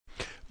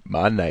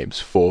My name's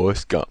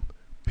Forrest Gump.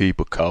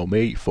 People call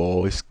me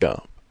Forrest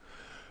Gump.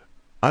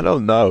 I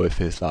don't know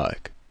if it's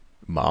like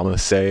Mama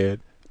said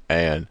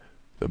and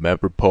the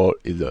Met Report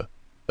is a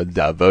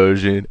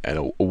diversion and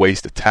a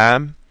waste of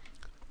time,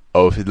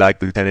 or if it's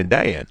like Lieutenant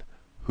Dan,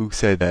 who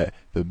said that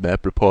the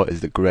Met Report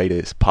is the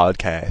greatest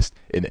podcast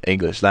in the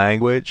English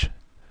language.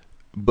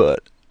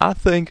 But I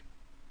think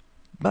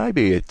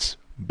maybe it's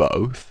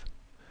both.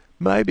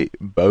 Maybe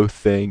both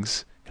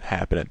things can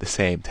happen at the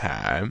same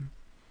time.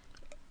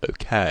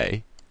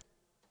 Okay.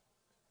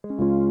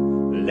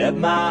 Left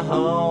my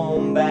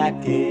home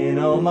back in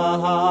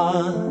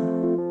Omaha.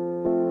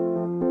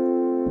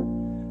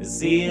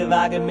 See if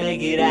I can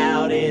make it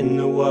out in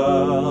the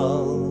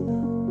world.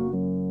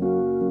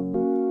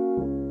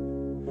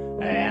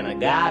 And I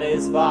got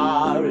as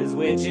far as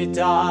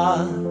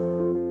Wichita.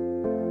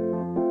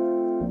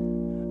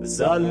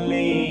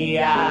 Suddenly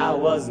I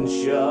wasn't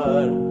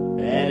sure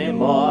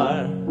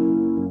anymore.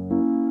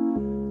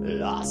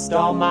 Lost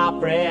all my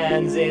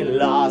friends in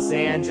Los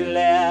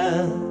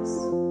Angeles,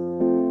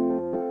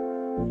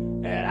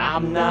 and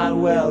I'm not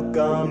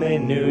welcome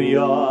in New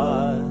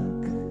York.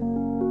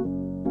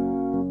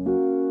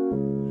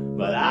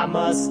 But I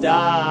must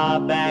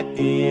start back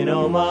in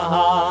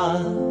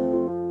Omaha,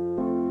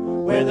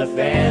 where the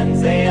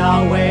fans, they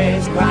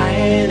always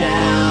crying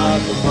out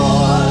for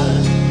more.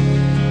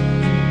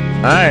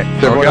 Alright,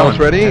 is everyone else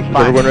ready? Is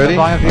everyone ready? As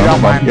long as you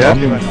don't mind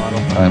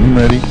I'm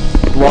ready.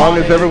 As long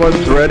as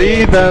everyone's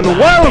ready, then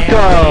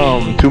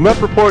welcome to Met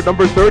Report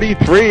number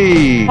 33,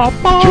 June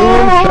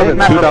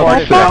 7th,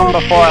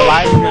 2006. before a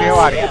live studio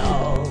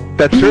audience.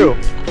 That's true.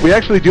 We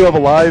actually do have a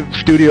live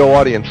studio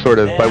audience, sort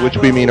of, by which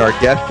we mean our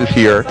guest is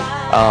here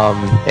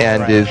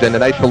and is in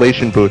an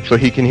isolation booth, so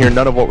he can hear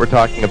none of what we're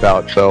talking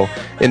about. So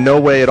in no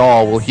way at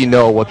all will he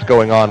know what's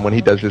going on when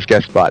he does his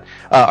guest spot.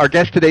 Our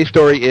guest today's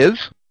story is...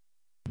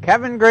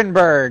 Kevin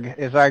Grinberg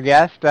is our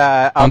guest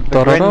of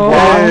the Grin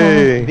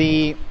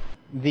Hey. blog,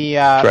 the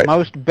right.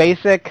 most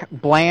basic,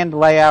 bland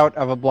layout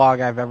of a blog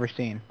I've ever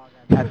seen.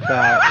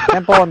 That's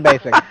simple and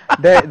basic.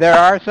 There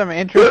are some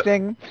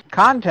interesting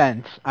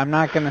contents. I'm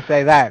not going to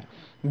say that.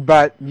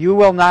 But you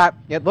will not...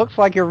 It looks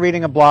like you're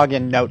reading a blog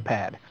in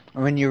Notepad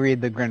when you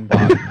read the Grin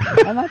blog.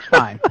 And that's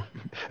fine.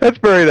 That's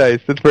very nice.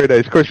 That's very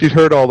nice. Of course, he's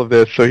heard all of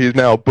this, so he's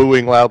now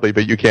booing loudly,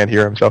 but you can't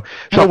hear him. So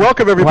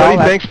welcome, everybody.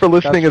 Well, thanks for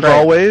listening, as great.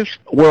 always.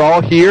 We're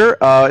all here.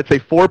 It's a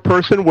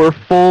four-person. We're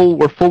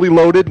fully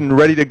loaded and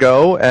ready to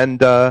go.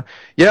 And,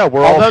 yeah,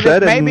 we're all Although set.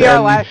 this may be our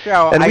last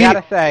show, I got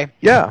to say,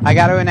 yeah. I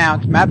got to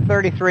announce, Map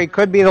 33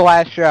 could be the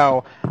last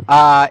show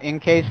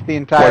in case the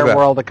entire Why that?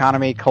 world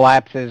economy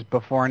collapses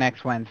before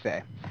next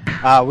Wednesday.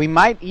 We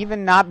might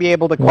even not be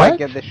able to quite What?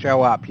 get the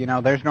show up. You know,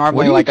 there's normally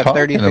What are you like a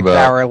talking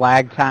 36-hour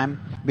lag time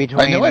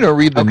between... I know I don't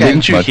read the Okay.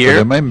 news Didn't you much, hear? but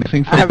am I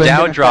missing I have something? Dow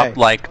gonna dropped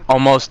say. like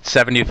almost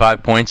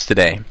 75 points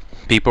today.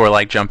 People were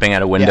like jumping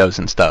out of windows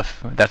and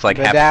stuff. That's like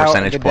The half Dow, a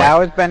percentage the point. Dow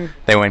has been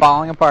They went-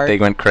 falling apart, They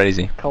went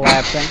crazy.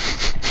 collapsing.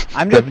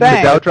 I'm just The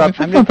saying. Dow dropped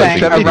I'm just saying.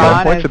 75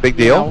 Iran points, is, a big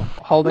you deal? know,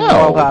 holding No. the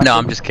world hostage. No,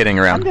 I'm just kidding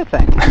I'm around. just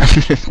saying. I'm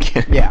just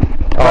kidding. Yeah.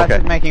 Russ Okay.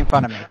 is making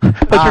fun of me. I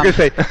thought you were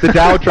going to say, the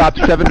Dow dropped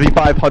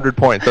 7,500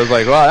 points. I was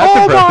like, wow,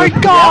 that's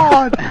impressive.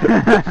 God!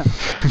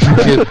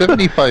 Yeah,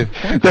 75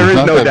 points. There is is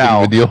not no that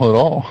Dow. big a deal at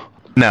all.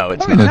 No,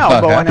 it's I mean, not. it's No,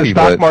 not but when happy, The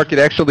stock but market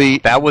actually...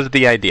 That was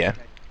the idea.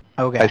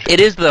 Okay. It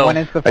is, though. When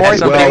it's the I As fourth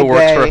somebody who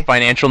works for day- a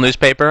financial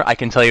newspaper, I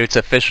can tell you it's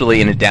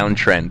officially in a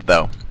downtrend,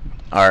 though.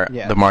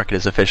 Yeah. The market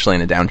is officially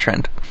in a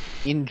downtrend.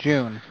 In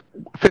June.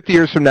 50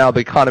 years from now, the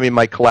economy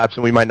might collapse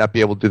and we might not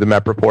be able to do the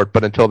Met Report,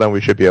 but until then, we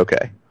should be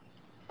okay.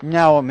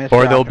 No, Mr.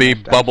 Or there'll be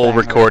Optimist, I'm bubble saying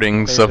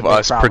recordings there's a of big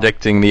us problem.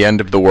 predicting the end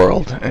of the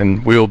world,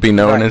 and we will be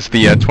known Right. as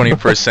the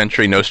 21st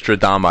century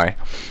Nostradamus,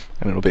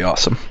 and it'll be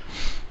awesome.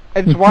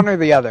 It's one or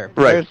the other.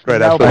 Right, There's right,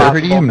 no absolutely. I heard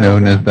possible him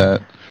known middle as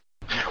that.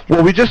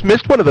 Well, we just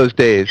missed one of those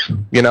days,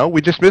 you know?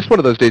 We just missed one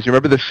of those days. You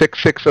remember the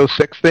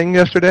 6606 thing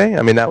yesterday?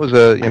 I mean, that was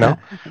a, you know?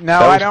 No,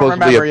 that I was don't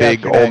supposed to be a remember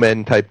big yesterday.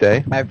 omen type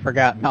day. I've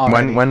forgotten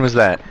already. When was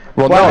that?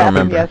 Well, What no, happened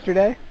remember.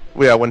 yesterday?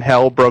 Yeah, when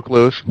hell broke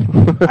loose.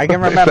 I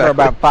can remember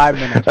about 5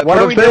 minutes. That's what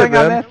are I'm we saying, doing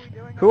on man.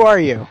 this? Who are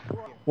you?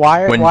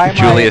 Why When am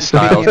Julia I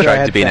Stiles speaking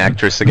tried to be an headset?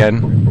 actress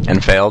again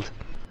and failed.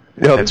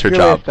 You know, That's her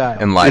Julia job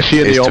Stiles. in life, Is she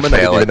in The is to Omen? I didn't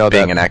fail even know at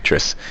being that. an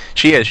actress.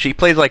 She is. She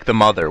plays like the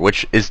mother,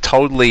 which is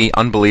totally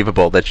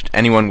unbelievable that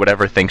anyone would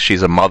ever think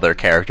she's a mother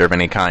character of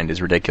any kind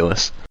is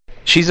ridiculous.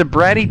 She's a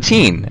bratty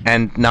teen,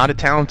 and not a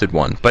talented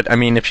one. But, I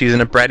mean, if she's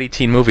in a bratty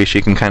teen movie,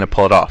 she can kind of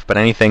pull it off. But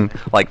anything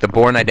like The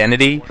Bourne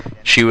Identity,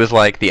 she was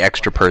like the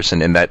extra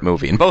person in that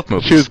movie. In both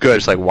movies. She was good.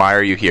 Just like, why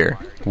are you here?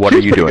 What she are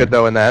was you pretty doing? good,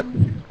 though, in that.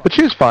 But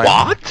she was fine.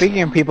 What?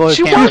 Speaking of people who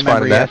She can't was remember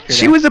fine in that. yesterday.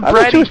 She was a I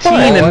thought she bratty was fine.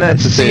 teen in All I have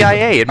the to say is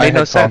CIA. It I made no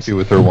had sense. coffee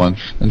with her once,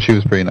 and she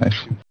was pretty nice.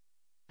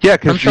 Yeah, I'm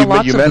because sure you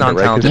lots of met her, right? 'Cause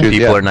non-talented she was-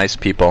 people yeah. are nice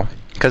people.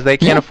 Because they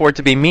can't Yeah. afford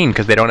to be mean,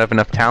 because they don't have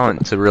enough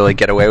talent to really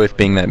get away with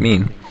being that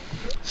mean.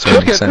 So it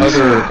Look makes at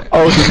sense.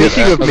 Oh,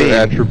 speaking of other me.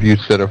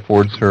 attributes that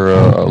affords her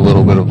a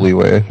little bit of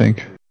leeway, I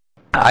think.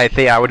 I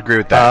think I would agree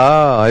with that.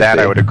 Ah, That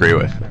see. I would agree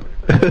with.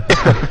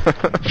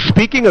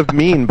 Speaking of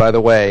mean, by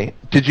the way,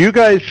 did you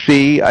guys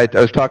see? I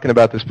was talking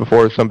about this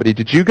before with somebody.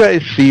 Did you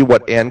guys see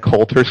what Ann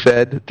Coulter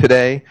said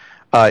today?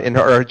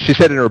 She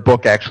said in her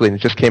book actually, and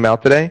it just came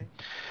out today.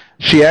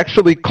 She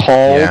actually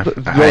called.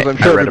 Yeah, I'm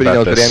sure everybody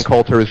knows that Ann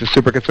Coulter is a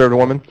super conservative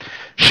woman.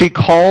 She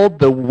called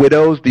the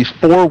widows, these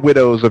 4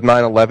 widows of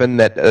 9/11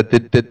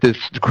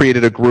 that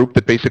created a group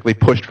that basically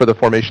pushed for the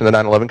formation of the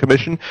 9/11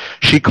 Commission.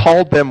 She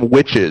called them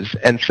witches,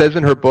 and says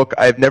in her book,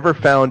 "I've never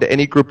found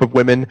any group of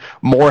women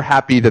more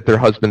happy that their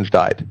husbands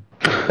died."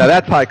 Now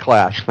that's high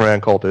class for Ann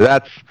Coulter.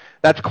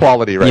 That's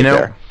quality right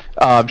there.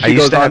 She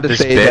goes on to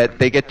say that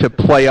they get to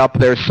play up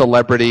their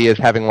celebrity as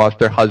having lost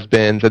their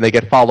husbands, and they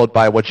get followed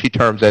by what she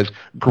terms as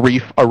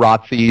grief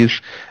Arazzis.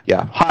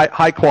 Yeah,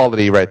 high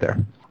quality right there.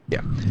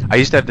 Yeah. I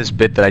used to have this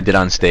bit that I did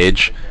on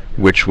stage,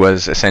 which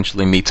was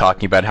essentially me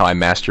talking about how I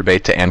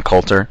masturbate to Ann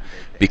Coulter,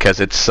 because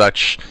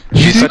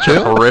she's such a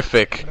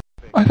horrific...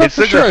 It's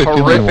such a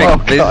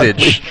horrific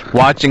visage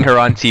watching her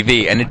on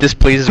TV, and it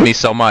displeases me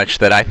so much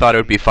that I thought it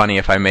would be funny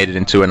if I made it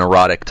into an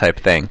erotic type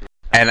thing.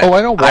 And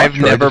I don't watch I've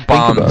her, never I just think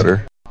about bombed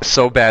her.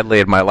 so badly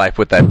in my life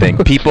with that thing.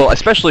 People,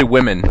 especially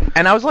women.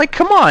 And I was like,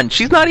 come on,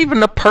 she's not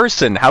even a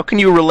person. How can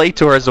you relate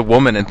to her as a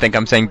woman and think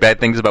I'm saying bad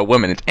things about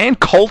women? It's Ann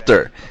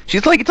Coulter.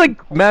 It's like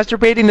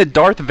masturbating to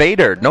Darth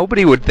Vader.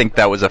 Nobody would think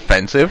that was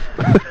offensive.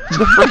 She's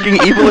the freaking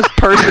evilest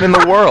person in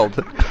the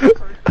world.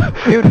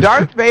 Dude,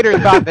 Darth Vader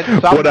thought that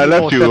some When I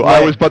left you,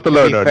 I was but the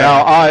learner.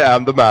 Now I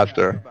am the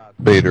master.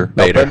 Vader.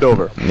 Now bend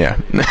over. Yeah.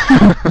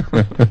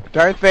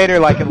 Darth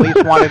Vader, at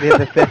least wanted his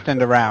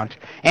assistant around.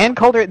 Ann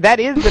Coulter, that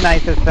is the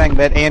nicest thing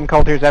that Ann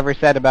Coulter's ever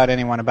said about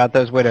anyone, about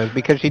those widows,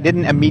 because she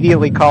didn't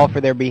immediately call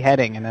for their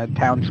beheading in a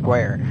town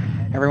square.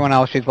 Everyone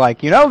else, she's like,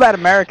 that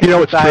American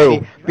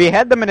society,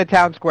 behead them in a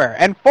town square.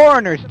 And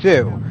foreigners,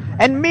 too.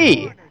 And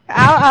me.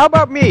 How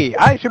about me?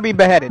 I should be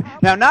beheaded.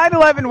 Now,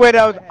 9/11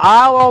 widows,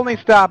 I'll only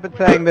stop at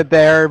saying that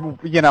they're,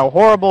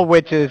 horrible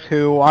witches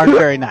who aren't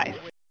very nice.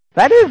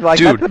 That is, Dude,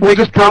 that's the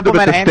biggest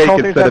compliment Ann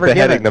Coulter's ever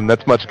given. Them.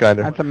 That's much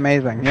kinder. That's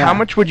amazing. Yeah. How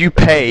much would you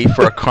pay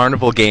for a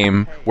carnival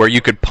game where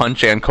you could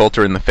punch Ann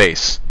Coulter in the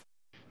face?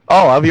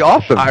 Oh, that'd be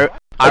awesome. I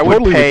totally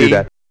would pay... do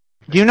that.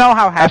 Do you know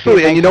how happy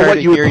Absolutely, and you know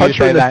what? You would punch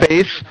her in the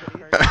face.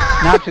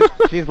 Not just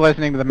she's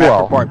listening to the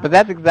Met Report, but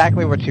that's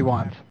exactly what she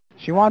wants.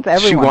 She wants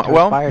everyone to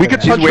aspire to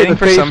that. She's waiting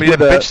for somebody to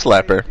bitch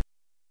slap her.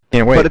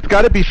 Can't wait. But it's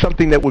got to be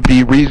something that would be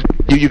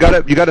you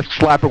got to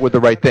slap her with the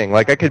right thing.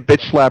 Like I could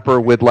bitch slap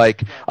her with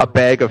a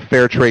bag of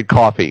fair trade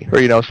coffee,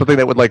 or something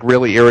that would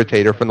really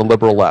irritate her from the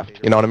liberal left.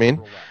 You know what I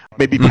mean?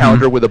 Maybe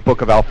pound her with a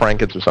book of Al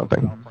Franken's or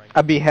something.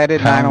 A beheaded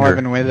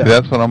 9/11 widow.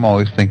 That's what I'm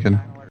always thinking.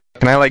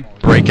 Can I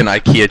break an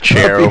IKEA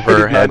chair over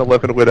her head?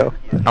 9/11 widow.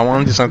 I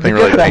want to do something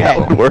really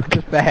painful.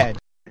 Just the head.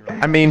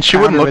 I mean, she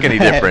wouldn't look any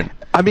different.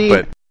 I mean,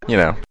 but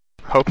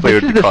hopefully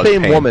this it would is the cause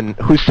same pain. woman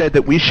who said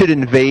that we should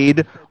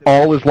invade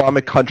all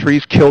Islamic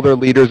countries, kill their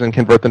leaders, and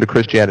convert them to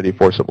Christianity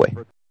forcibly.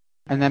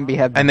 And then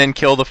behead them. And then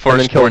kill the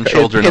firstborn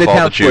children of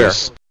all the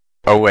Jews.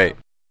 Oh, wait.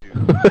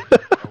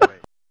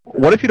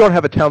 What if you don't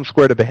have a town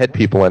square to behead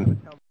people in?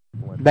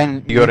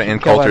 Then you go to Ann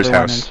Coulter's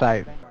house.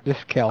 Inside.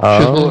 Just kill. She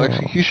has a little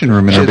execution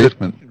room in her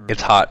basement.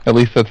 It's hot. At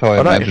least that's how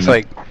I imagine It's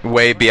it.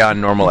 way beyond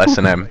normal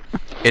S&M.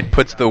 It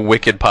puts the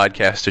Wicked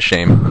podcast to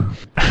shame.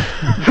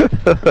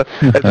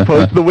 As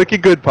opposed to the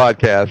Wicked Good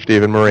podcast,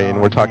 Stephen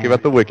Marine. We're talking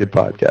about the Wicked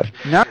podcast.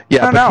 No,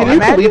 yeah, no. Can you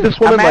believe this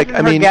woman?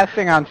 Imagine her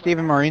guesting on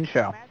Stephen Marine's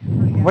show.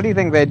 What do you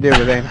think they'd do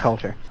with Ann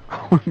Coulter?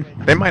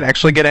 They might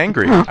actually get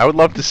angry. I would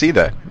love to see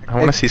that. I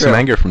want to see some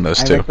anger from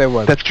those two. I think they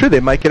would. That's true. They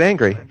might get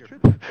angry.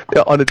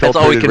 That's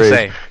all we can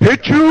say.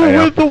 Hit you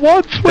with the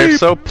one sweep. They're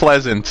so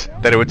pleasant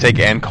that it would take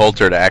Ann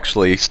Coulter to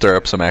actually stir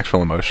up some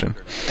actual emotion.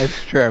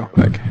 It's true.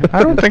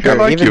 I don't think I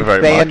like you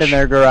very much. Even stand in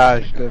their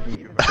garage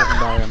doesn't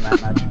bother them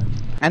that much.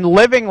 And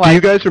living Do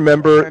you guys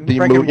remember the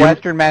movie?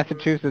 Western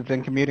Massachusetts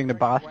and commuting to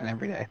Boston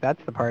every day.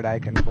 That's the part I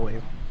can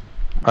believe.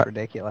 It's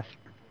ridiculous.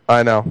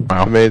 I know.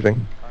 Wow.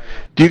 Amazing.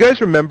 Do you guys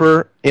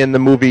remember in the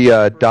movie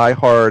Die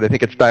Hard, I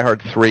think it's Die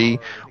Hard 3,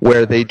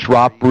 where they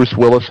drop Bruce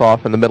Willis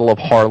off in the middle of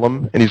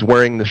Harlem, and he's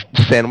wearing this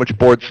sandwich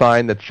board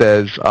sign that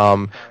says,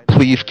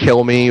 please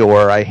kill me,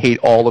 or I hate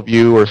all of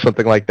you, or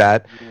something like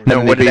that? No,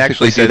 what it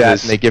actually says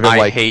is, and they give him,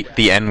 I hate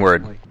the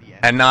N-word.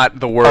 And not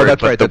the word,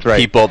 but the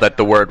people that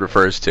the word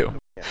refers to.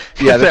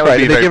 Yeah, that's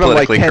right. And they give him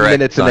 10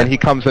 minutes, and then he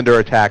comes under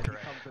attack.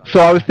 So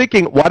I was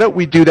thinking, why don't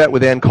we do that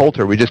with Ann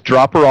Coulter? We just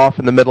drop her off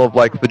in the middle of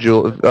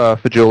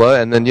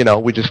Fajula, and then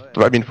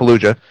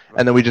Fallujah,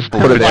 and then we just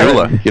put her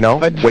there.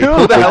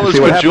 Who the hell is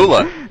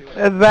Fajula?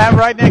 Is that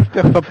right next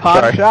to the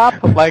pawn shop?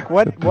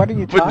 What are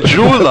you talking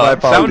Fajula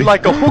about? sounds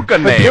like a hooker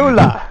name.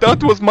 Fajula.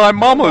 That was my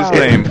mama's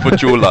name,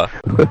 Fajula.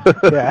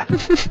 Yeah.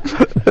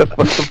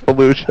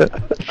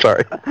 Fallujah.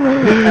 Sorry.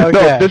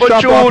 Okay. No,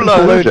 Fajula.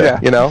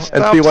 And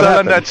Stop see what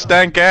selling happens. that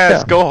stank ass.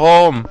 Yeah. Go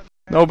home.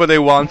 Nobody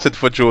wants it,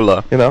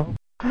 Fajula.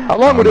 How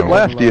long would it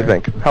last, do you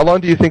think? How long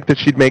do you think that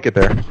she'd make it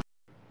there?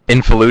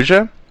 In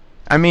Fallujah?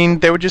 I mean,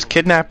 they would just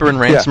kidnap her and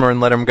ransom her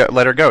and let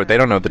her go. They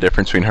don't know the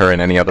difference between her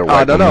and any other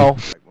white woman. No.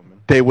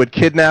 They would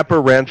kidnap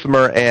her, ransom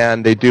her,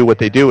 and they do what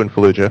they do in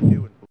Fallujah.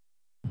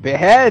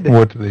 Behead.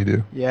 What do they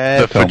do?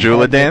 Yes. The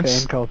Fajula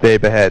dance? They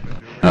behead.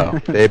 Oh.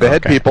 They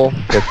behead Okay. people.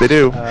 Yes, they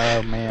do.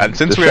 Oh man. And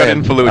since Just we are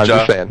saying. in I'm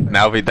just saying. Fallujah,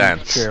 now we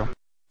dance. True.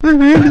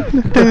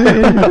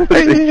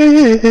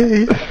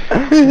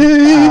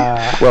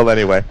 Well,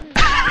 anyway.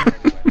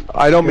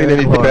 I don't mean Good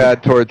anything Lord.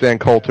 bad towards Ann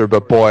Coulter,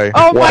 but boy,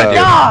 Oh what my a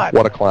God!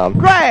 what a clown.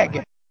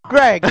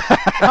 Greg,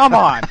 come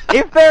on.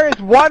 If there is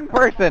one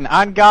person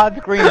on God's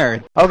green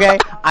earth, okay,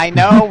 I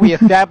know we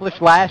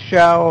established last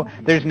show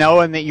there's no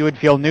one that you would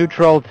feel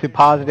neutral to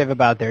positive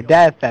about their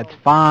death. That's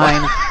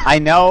fine. I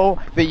know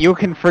that you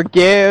can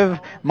forgive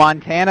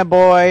Montana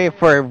Boy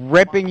for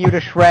ripping you to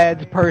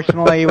shreds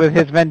personally with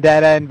his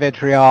vendetta and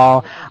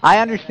vitriol. I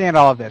understand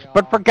all of this.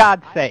 But for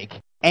God's sake,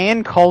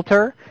 Ann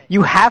Coulter,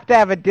 you have to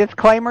have a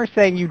disclaimer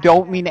saying you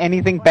don't mean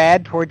anything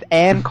bad towards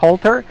Ann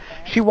Coulter.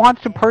 She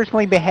wants to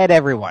personally behead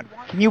everyone.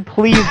 Can you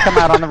please come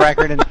out on the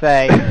record and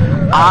say,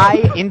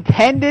 I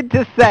intended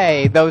to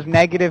say those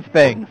negative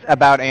things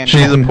about Ann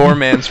She's Coulter? a poor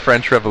man's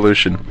French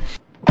Revolution.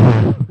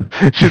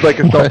 She's like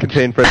a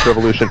self-contained French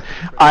Revolution.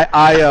 Greg,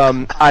 I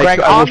on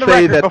will the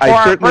say record, that before I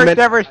our certainly first meant...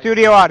 ever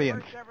studio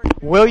audience,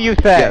 will you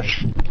say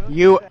Yes.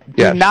 you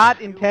do Yes. not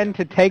intend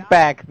to take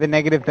back the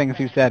negative things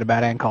you said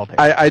about Ann Coulter?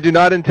 I do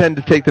not intend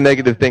to take the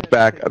negative things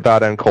back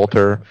about Ann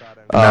Coulter.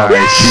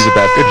 Nice. She's a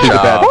bad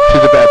job.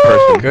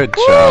 person. Good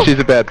job. She's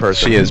a bad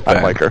person. She is I don't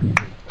bad. like her.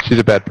 She's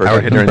a bad person. I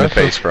would hit her in the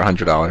face for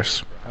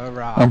 $100.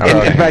 Hurrah. I'm In, proud of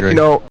in you, fact,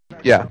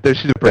 Greg.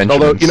 she's a person.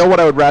 Although, Benjamins. you know what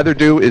I would rather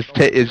do is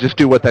just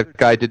do what that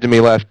guy did to me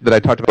that I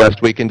talked about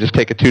last week and just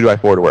take a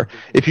 2x4 to her.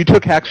 If you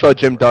took Hacksaw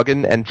Jim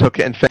Duggan and sent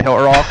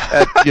her off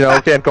at,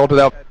 Ann Coulter,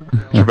 that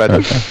was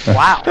tremendous.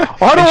 Wow.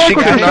 I she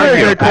don't couldn't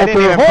argue. Ann I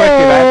didn't even Coulter. push you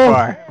that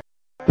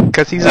far.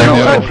 Because he's I an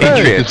know. ultimate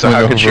patriot, Just so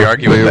went how could she over-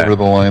 argue way with over that?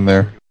 the line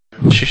there.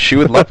 She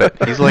would love it.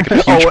 He's like a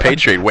huge Oh,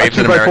 patriot, waves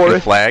a an 2x4?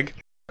 American flag.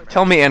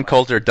 Tell me Ann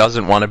Coulter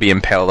doesn't want to be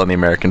impaled on the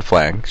American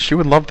flag. She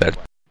would love that.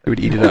 She would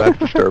eat it up. That's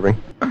disturbing.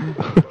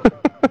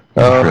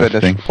 Oh,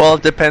 goodness. Interesting. Well,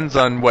 it depends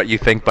on what you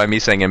think by me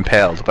saying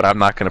impaled, but I'm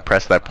not going to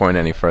press that point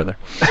any further.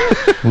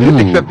 Ooh.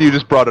 Except you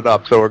just brought it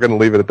up, so we're going to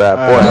leave it at that.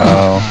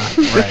 Wow.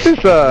 This is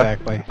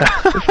Exactly.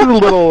 this is a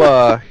little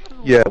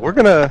we're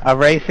gonna A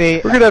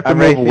racy. we're gonna have to a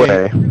move racy-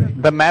 away.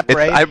 The map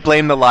race. I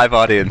blame the live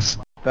audience.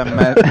 The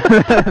map.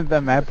 The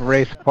map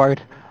race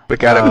part. We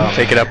gotta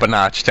take it up a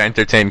notch to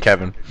entertain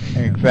Kevin.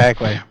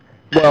 Exactly.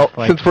 Well,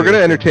 Like since we're going to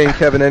seriously. entertain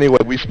Kevin anyway,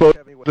 we spoke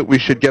that we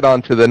should get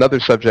on to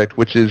another subject,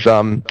 which is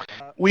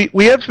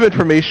we have some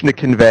information to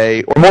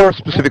convey, or more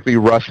specifically,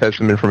 Russ has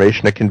some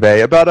information to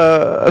convey about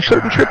a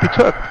certain trip he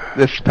took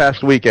this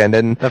past weekend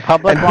and The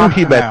public and who wants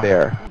he to met know.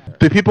 there.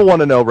 The people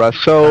want to know, Russ.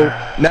 So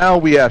now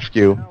we ask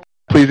you,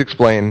 please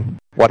explain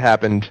what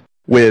happened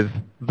with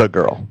the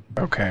girl.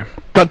 Okay.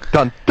 Dun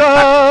dun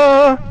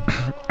dun.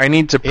 I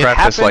need to It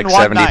preface like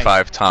happened one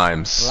 75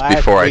 times Last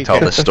before I tell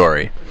weekend. the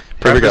story. Here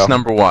we Preface go.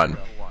 number 1.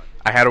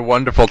 I had a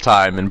wonderful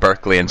time in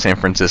Berkeley and San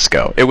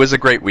Francisco. It was a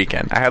great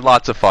weekend. I had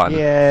lots of fun.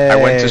 Yay, I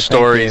went to thank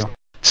Stories you.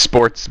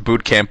 Sports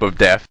Boot Camp of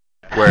Death,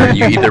 where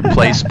you either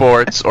play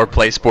sports or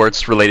play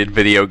sports-related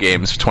video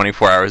games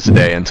 24 hours a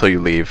day until you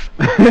leave.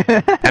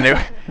 And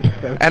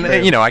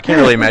I can't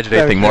really imagine So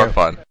anything more true.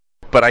 fun.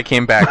 But I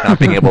came back not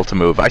being able to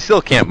move. I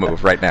still can't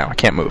move right now. I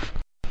can't move.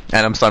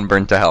 And I'm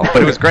sunburned to hell.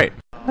 But it was great.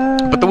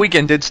 But the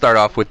weekend did start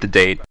off with the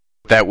date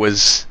that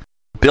was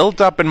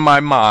built up in my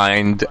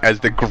mind as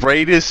the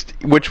greatest,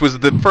 which was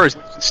the first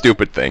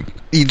stupid thing.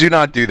 You do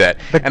not do that.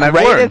 The And I've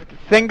learned. greatest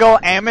single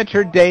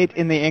amateur date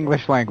in the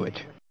English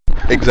language.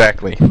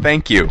 Exactly.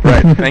 Thank you.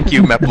 Right. Thank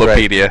you,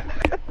 Meplopedia.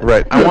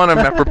 Right. I want a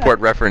Mep Report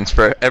reference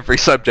for every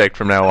subject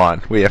from now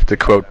on. We have to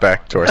quote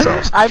back to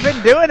ourselves. I've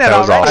been doing it That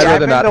was already. awesome. I've I'd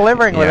been rather not-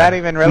 delivering Yeah. without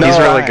even really He's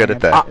really trying. good at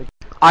that.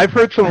 I've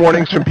heard some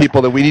warnings from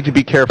people that we need to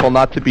be careful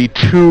not to be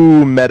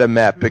too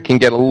meta-mep. It can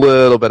get a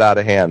little bit out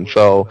of hand.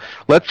 So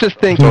let's just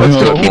think, So let's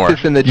let's just do it keep more.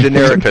 this in the You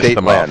generic piss date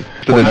them land.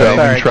 off. For the Well, show. no.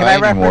 Sorry, try can I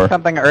reference anymore.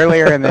 something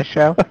earlier in this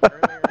show?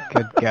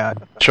 Good God.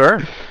 Sure.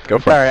 Go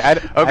for Sorry, it.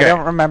 I Okay.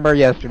 don't remember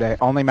yesterday.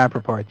 Only map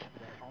reports.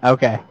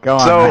 Okay, go on.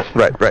 So-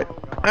 Matt. Right.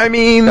 I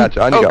mean,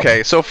 Gotcha, on you go.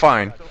 okay, so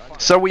fine.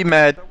 So we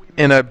met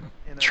in a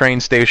train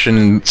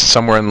station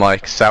somewhere in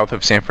like south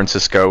of San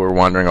Francisco. We're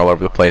wandering all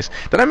over the place.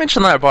 Did I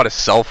mention that I bought a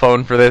cell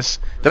phone for this?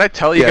 Did I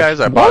tell you Yes. guys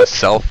I bought a What?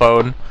 cell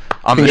phone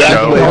on the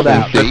Congratulations, show? Hold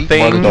out. The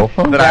thing Cell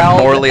phone? that I'm Held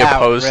morally out,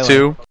 opposed really.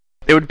 to.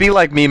 It would be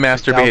like me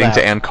masturbating out.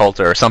 to Ann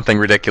Coulter or something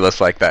ridiculous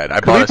like that.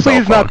 I Can bought we a cell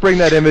please phone. not bring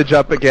that image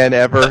up again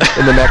ever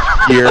in the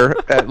next year?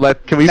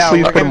 Can we No,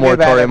 please we're put a gonna do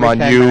that moratorium every on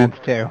 10 you minutes,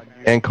 too.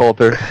 and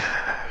Coulter?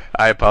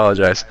 I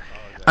apologize.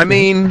 I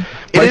mean,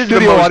 it My is the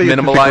studio most audience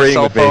is minimalized agreeing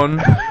cell with me.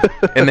 phone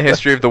in the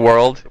history of the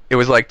world. It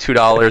was like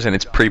 $2 and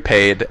it's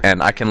prepaid,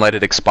 and I can let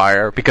it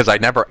expire because I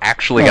never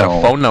actually got a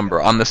Oh. phone number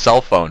on the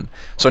cell phone,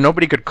 so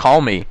nobody could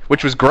call me,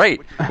 which was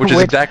great. Which is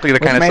exactly the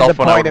which kind of made cell the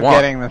phone I point would of want.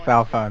 getting the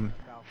cell phone.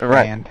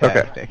 Right,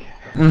 Fantastic.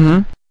 Mm-hmm.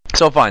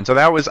 So fine. So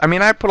that was. I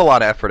mean, I put a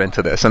lot of effort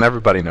into this, and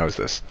everybody knows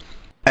this.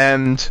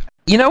 And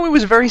it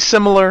was very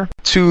similar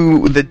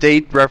to the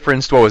date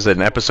referenced. What was it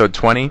in episode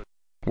 20,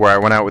 where I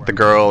went out with the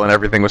girl and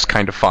everything was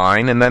kind of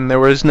fine, and then there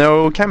was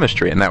no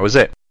chemistry, and that was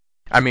it.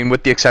 I mean,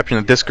 with the exception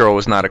that this girl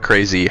was not a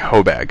crazy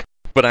hoe bag.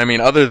 But I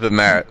mean, other than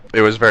that,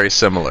 it was very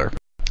similar.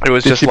 It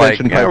was Did just she like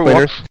mention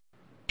typewriters?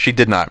 She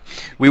did not.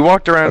 We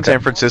walked around Okay. San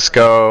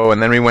Francisco,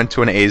 and then we went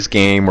to an A's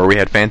game where we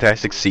had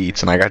fantastic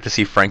seats, and I got to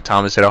see Frank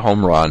Thomas hit a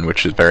home run,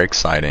 which is very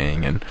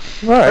exciting. And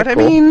All right, but I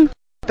cool. mean,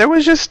 there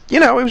was just,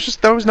 it was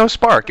just there was no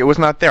spark. It was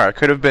not there. I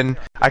could have been,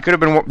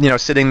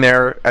 sitting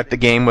there at the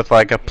game with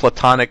like a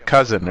platonic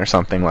cousin or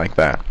something like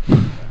that.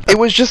 It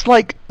was just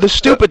like the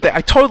stupid thing.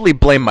 I totally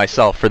blame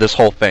myself for this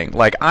whole thing.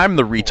 Like, I'm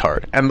the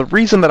retard. And the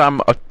reason that I'm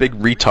a big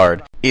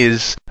retard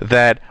is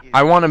that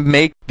I want to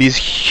make these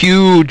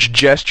huge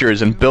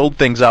gestures and build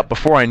things up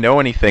before I know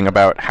anything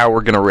about how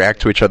we're going to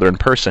react to each other in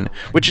person,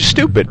 which is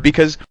stupid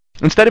because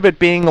instead of it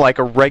being like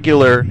a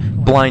regular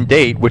blind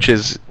date, which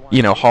is,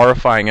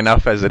 horrifying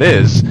enough as it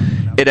is,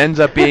 it ends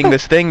up being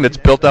this thing that's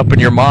built up in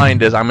your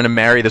mind as I'm going to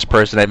marry this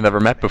person I've never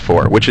met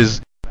before, which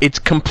is it's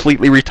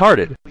completely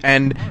retarded.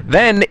 And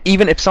then,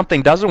 even if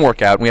something doesn't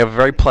work out, and we have a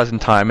very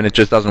pleasant time, and it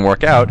just doesn't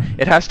work out,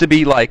 it has to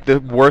be like the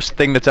worst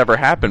thing that's ever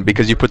happened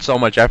because you put so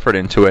much effort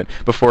into it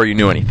before you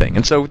knew anything.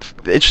 And so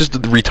it's just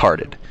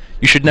retarded.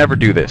 You should never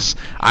do this.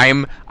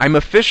 I'm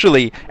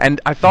officially, and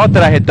I thought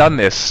that I had done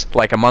this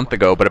like a month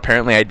ago, but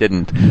apparently I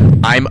didn't.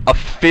 I'm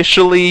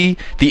officially,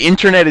 the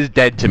internet is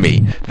dead to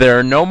me. There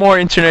are no more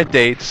internet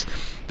dates.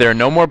 There are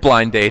no more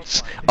blind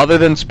dates. Other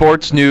than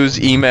sports, news,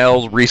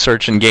 emails,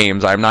 research, and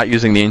games, I'm not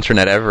using the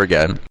internet ever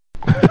again.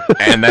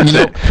 And that's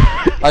it.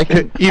 I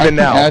could Even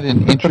now. add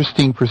an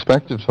interesting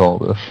perspective to all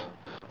this.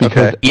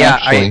 Because Yeah,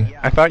 actually,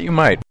 I thought you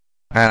might.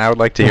 And I would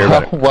like to hear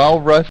about it. while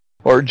Russ,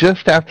 or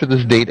just after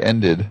this date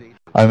ended,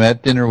 I'm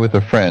at dinner with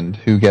a friend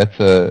who gets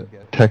a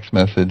text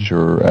message,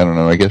 or I don't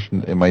know, I guess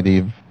it might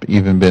have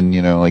even been,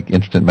 like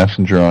instant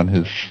messenger on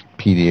his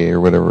PDA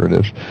or whatever it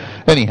is.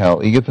 Anyhow,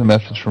 he gets a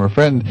message from a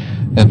friend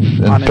and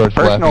starts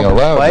laughing out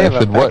loud. And I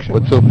said,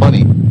 "What's so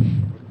funny?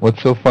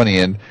 What's so funny?"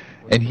 And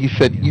he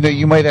said,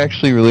 "You might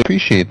actually really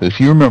appreciate this.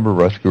 You remember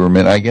Russ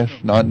Guberman?" I guess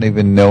not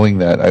even knowing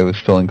that I was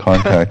still in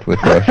contact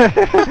with Russ.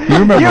 You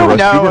remember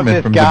Russ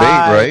Guberman from guy.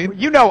 Debate, right?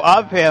 You know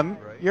of him.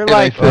 You're And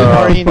like I said,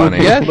 Maureen funny.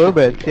 Yes,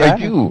 Lubitz. Yeah? I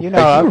do. You know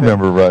I of do him.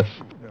 remember Russ.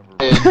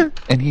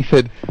 And he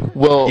said,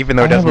 "Well, Even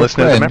though he I have doesn't a listen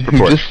to the friend Met who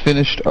Report." just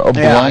finished a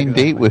blind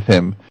date with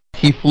him.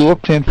 He flew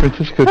up to San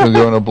Francisco to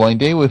go on a blind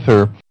date with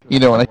her.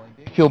 And I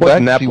feel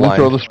Wasn't bad that she went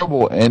through all this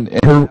trouble. And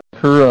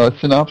her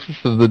synopsis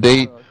of the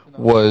date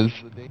was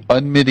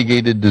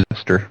unmitigated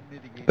disaster.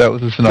 That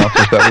was the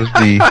synopsis. That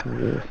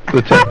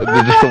was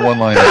just the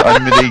one-liner.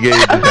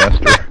 Unmitigated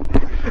disaster.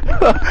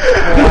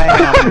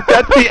 Wow.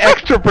 That's the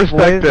extra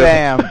perspective.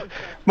 Damn.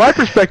 My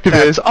perspective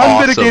That's is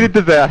unmitigated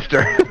awesome.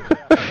 disaster.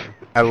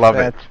 I love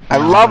it. That's I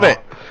love it.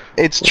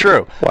 It's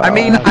true. Wow. I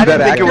mean, Is I didn't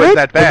that think it was accurate?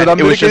 that bad. Was it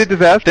unmitigated just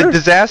disaster? the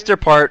disaster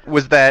part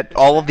was that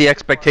all of the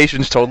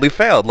expectations totally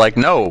failed. Like,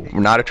 no, we're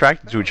not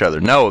attracted to each other.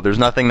 No, there's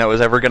nothing that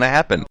was ever going to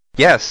happen.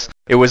 Yes,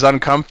 it was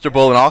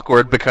uncomfortable and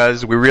awkward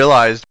because we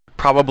realized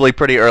probably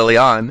pretty early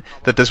on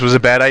that this was a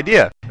bad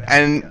idea.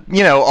 And,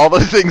 all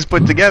those things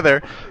put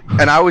together,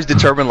 and I was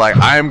determined, like,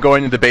 I am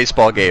going to the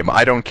baseball game.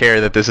 I don't care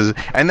that this is...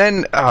 And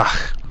then,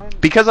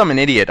 because I'm an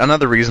idiot,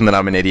 another reason that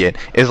I'm an idiot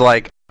is,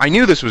 like, I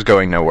knew this was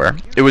going nowhere.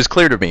 It was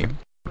clear to me.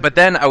 But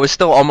then I was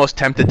still almost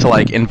tempted to,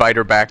 like, invite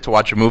her back to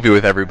watch a movie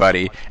with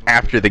everybody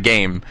after the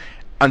game,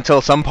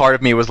 until some part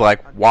of me was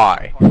like,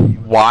 why?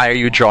 Why are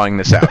you drawing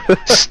this out?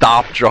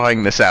 Stop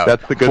drawing this out.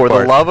 That's the good For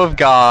part. the love of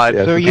God.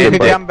 Yes, So it's you good could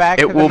part. come back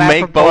It to will the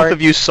make map both report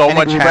of you so and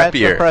much express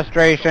happier. The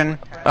frustration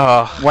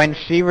Ugh. when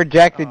she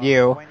rejected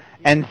you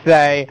and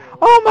say,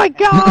 "Oh my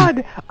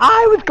God,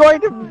 I was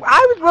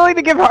willing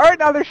to give her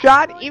another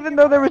shot, even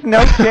though there was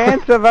no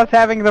chance of us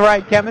having the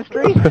right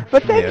chemistry."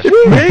 But then Yeah.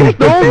 she Makes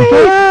no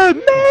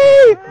sense.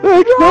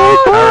 Makes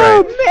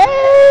no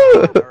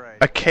sense.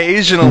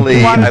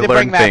 Occasionally, wanted I to learn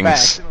bring that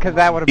things, back, 'cause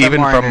that would have been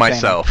even more from entertaining.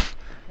 myself.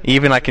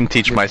 Even I can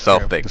teach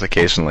myself things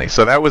occasionally,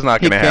 so that was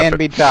not He going to can happen.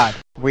 be taught.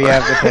 We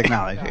have the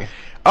technology.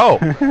 Oh,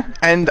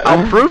 and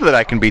I'll prove that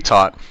I can be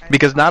taught,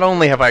 because not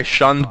only have I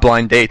shunned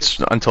blind dates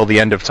until the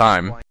end of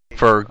time,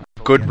 for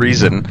good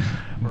reason,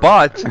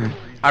 but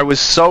I was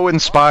so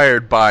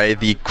inspired by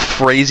the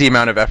crazy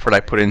amount of effort I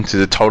put into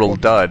the total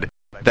dud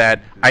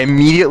that I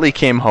immediately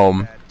came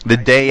home the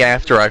day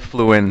after I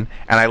flew in,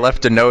 and I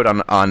left a note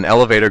on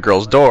Elevator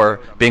Girl's door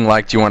being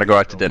like, "Do you want to go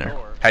out to dinner?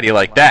 How do you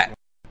like that?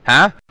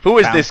 Huh? Who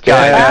is this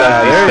guy Yeah, that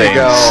does there these you things?"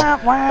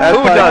 go. Wow. That's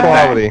Who high does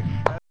that? quality.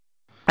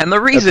 And the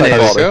reason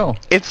That's is, how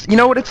it's, you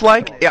know what it's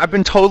like? I've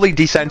been totally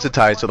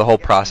desensitized to the whole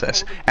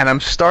process, and I'm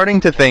starting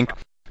to think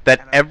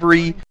that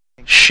every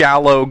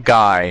shallow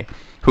guy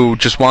who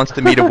just wants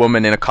to meet a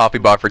woman in a coffee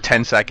bar for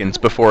 10 seconds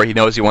before he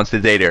knows he wants to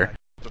date her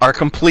are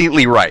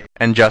completely right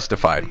and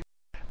justified.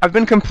 I've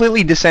been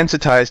completely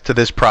desensitized to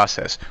this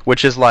process,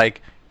 which is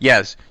like,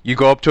 yes, you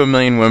go up to a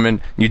million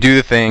women, you do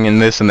the thing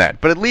and this and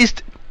that, but at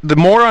least the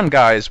moron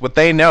guys, what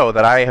they know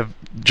that I have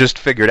just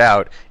figured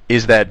out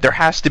is that there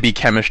has to be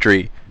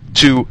chemistry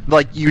to,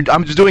 like,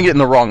 I'm just doing it in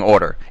the wrong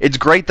order. It's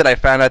great that I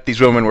found out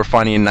these women were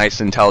funny and nice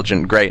and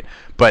intelligent and great,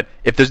 but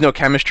if there's no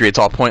chemistry, it's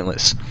all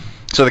pointless.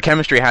 So the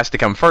chemistry has to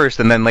come first,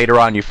 and then later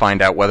on you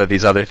find out whether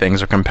these other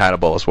things are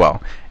compatible as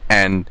well.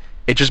 And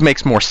it just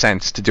makes more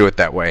sense to do it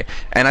that way.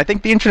 And I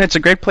think the internet's a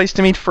great place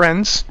to meet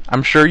friends.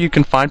 I'm sure you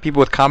can find people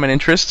with common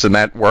interests, and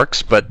that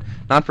works, but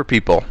not for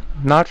people.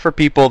 Not for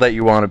people that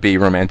you want to be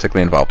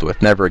romantically involved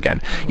with. Never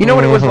again. You know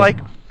what it was like?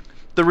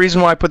 The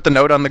reason why I put the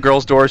note on the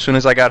girl's door as soon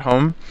as I got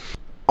home?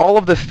 All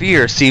of the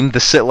fear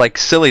seemed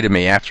silly to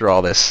me after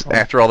all this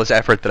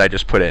effort that I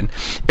just put in.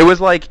 It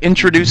was like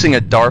introducing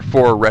a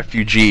Darfur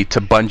refugee to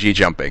bungee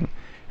jumping,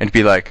 and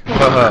be like,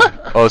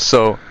 oh,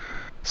 so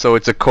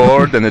it's a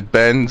cord and it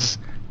bends,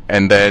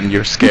 and then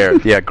you're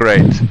scared. Yeah,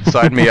 great.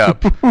 Sign me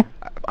up.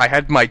 I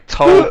had my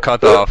toe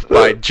cut off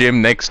by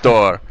Jim next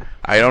door.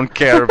 I don't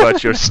care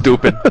about your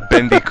stupid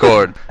bendy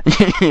cord.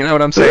 You know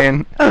what I'm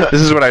saying? This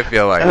is what I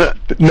feel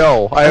like.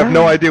 No, I have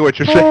no idea what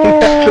you're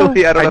saying.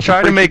 Actually, I don't know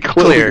try to make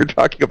clear what you're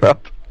talking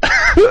about.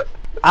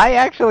 I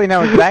actually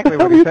know exactly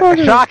what he's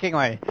saying.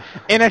 Shockingly.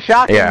 In a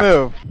shocking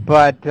move.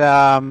 But,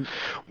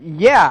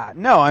 yeah,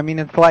 no, I mean,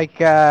 it's like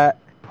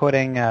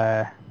putting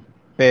a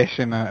fish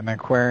in an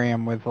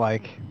aquarium with,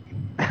 like...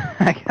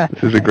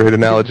 This is a great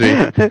analogy.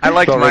 I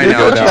like my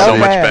analogy so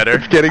much better.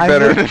 It's getting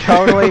better. I'm just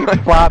totally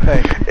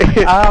flopping.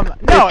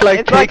 No, it's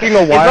like taking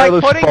a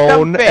wireless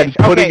phone and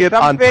putting it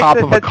on top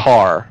of a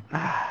car.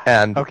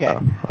 And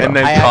and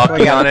then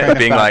talking on it and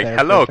being like,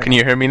 hello, can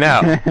you hear me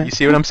now? You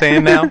see what I'm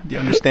saying now? Do you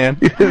understand?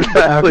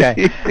 Exactly.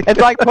 Okay. It's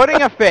like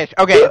putting a fish.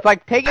 Okay, it's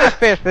like taking a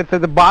fish that's at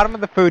the bottom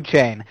of the food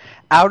chain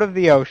out of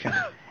the ocean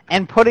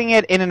and putting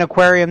it in an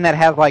aquarium that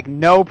has, like,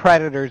 no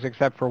predators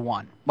except for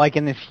one. Like,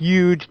 in this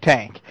huge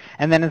tank.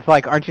 And then it's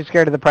like, aren't you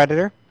scared of the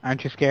predator?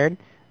 Aren't you scared?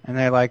 And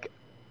they're like,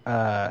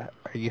 are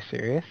you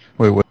serious?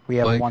 Wait, what? We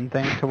have one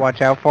thing to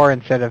watch out for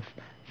instead of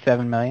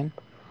 7 million?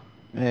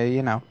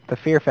 You know, the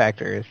fear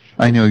factor is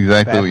I know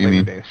exactly what you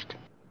mean. reduced.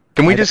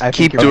 Can we just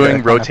keep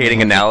doing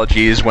rotating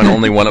analogies when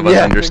only one of us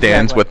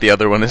understands what the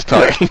other one is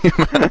talking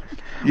about?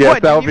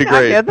 Yes, that would be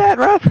great. Did you not get that,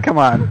 Russ? Come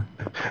on.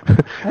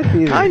 That's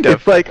easy. Kind of.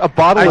 It's like a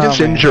bottle of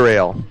ginger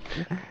ale.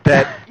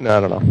 That, I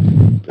don't know.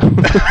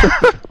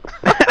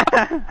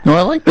 No,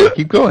 I like that.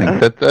 Keep going.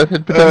 That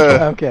had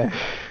potential. Okay.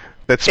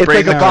 That It's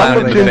sprays like a a clown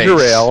bottle in of the ginger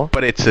face, ale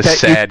but it's a that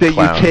sad you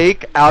clown.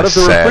 take out of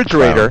the sad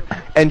refrigerator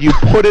and you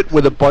put it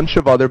with a bunch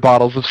of other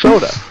bottles of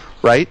soda,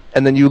 right?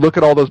 And then you look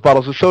at all those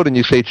bottles of soda and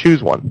you say,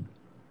 choose one.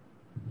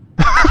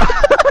 This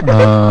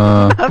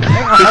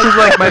is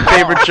like my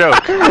favorite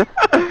joke.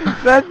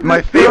 That's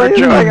My favorite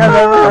joke. I've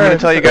ever I'm heard. going to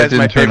tell you guys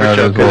my favorite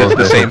joke because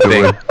it's the same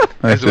thing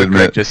as what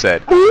Greg just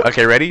said.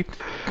 Okay, ready?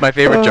 My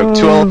favorite joke.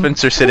 Two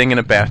elephants are sitting in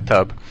a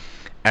bathtub,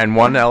 and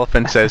one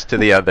elephant says to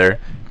the other,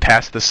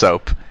 pass the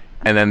soap.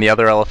 And then the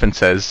other elephant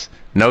says,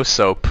 no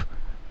soap.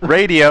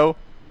 Radio.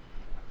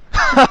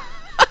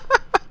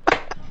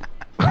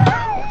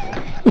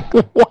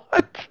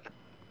 What?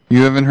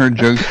 You haven't heard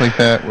jokes like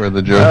that where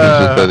the joke is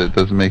just that it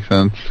doesn't make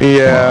sense?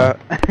 Yeah.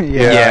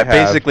 Yeah,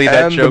 basically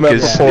that and joke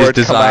is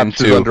designed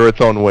to under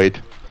its own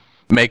weight.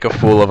 make a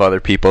fool of other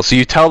people. So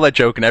you tell that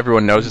joke and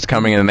everyone knows it's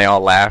coming and then they all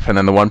laugh, and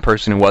then the one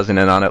person who wasn't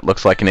in on it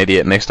looks like an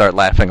idiot and they start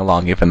laughing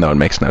along even though it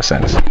makes no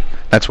sense.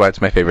 That's why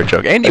it's my favorite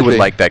joke. Andy would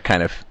like that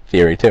kind of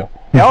theory too.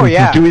 Oh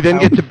yeah. Do we then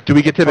get to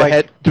behead social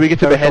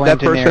that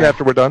person engineering.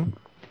 after we're done?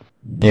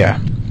 Yeah.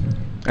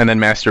 And then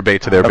masturbate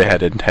to their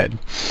beheaded head.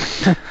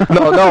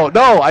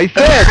 No, I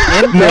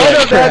said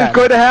none of that is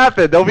going to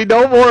happen. There'll be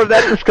no more of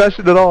that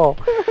discussion at all.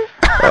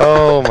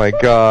 Oh my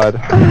God!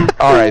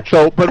 All right,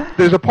 but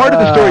there's a part of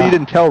the story you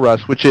didn't tell,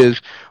 Russ, which is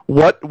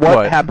what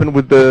happened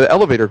with the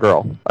elevator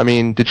girl. I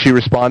mean, did she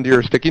respond to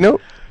your sticky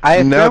note?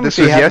 No, this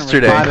was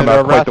yesterday. Come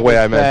out quite the way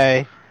I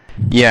meant.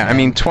 Yeah, I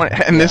mean,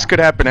 this could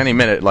happen any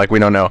minute, like we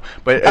don't know.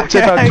 But it's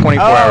about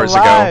 24 hours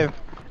live. ago.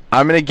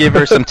 I'm gonna give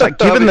her some time,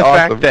 given the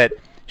fact that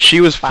she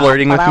was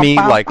flirting with me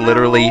like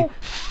literally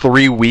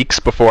 3 weeks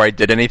before I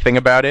did anything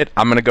about it.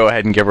 I'm gonna go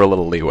ahead and give her a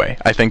little leeway.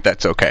 I think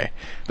that's okay.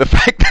 The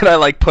fact that I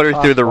like put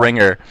her through the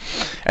ringer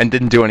and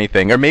didn't do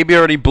anything, or maybe I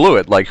already blew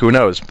it. Like, who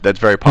knows? That's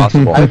very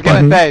possible. I was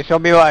gonna say she'll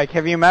be like,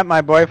 "Have you met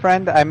my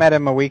boyfriend? I met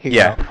him a week ago."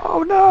 Yeah.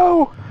 Oh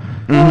no.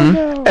 Mm-hmm.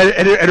 Oh, no.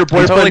 And her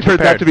boyfriend totally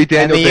turns out to be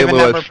Daniel And the even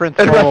number Day-Lewis.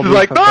 principal And Russ will is be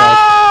like,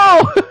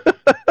 no!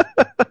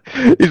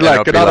 He's like,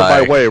 I'll get be out of my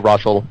like, way,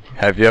 Russell.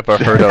 Have you ever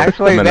heard of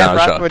Actually, then Menage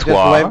Russ a would just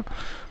Trois? live.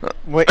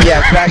 Yeah,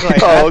 exactly.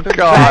 Oh, That's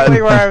God.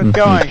 exactly where I was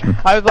going.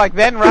 I was like,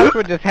 then Russ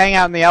would just hang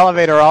out in the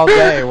elevator all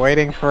day,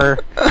 waiting for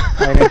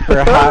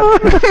a hot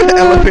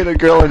Elevator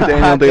girl and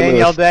Daniel Daniel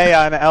Day-Lewis. Day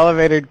on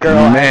Elevator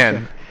Girl.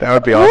 Man, that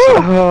would be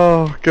awesome.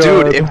 Oh, God.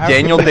 Dude, if How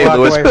Daniel could they walk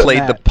Day-Lewis away from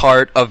played the that?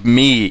 part of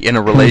me in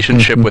a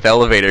relationship with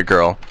Elevator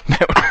Girl,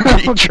 that would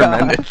be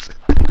tremendous.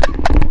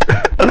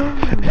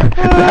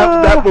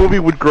 That movie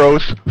would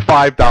gross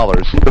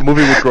 $5. The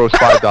movie would gross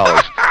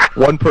 $5.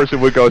 One person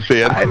would go see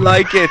it. I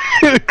like it.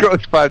 It would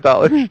gross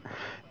 $5.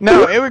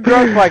 No, it would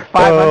gross like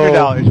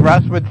 $500.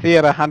 Russ would see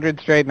it 100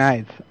 straight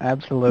nights.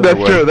 Absolutely.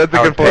 That's true. That's a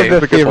I good would point. pay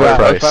That's a good full point.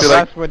 price. But You're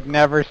like, Russ would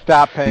never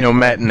stop paying. No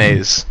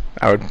matinees.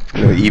 I would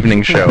do the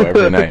evening show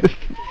every night.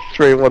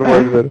 Straight one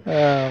word of it.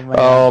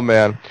 Oh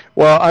man.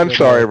 Well, I'm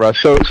sorry, Russ.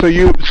 So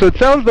it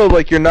sounds though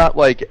like you're not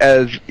like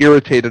as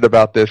irritated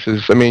about this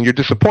as, I mean, you're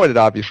disappointed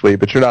obviously,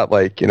 but you're not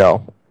like,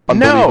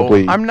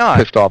 unbelievably I'm not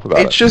pissed off about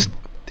it. It's just,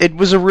 it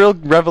was a real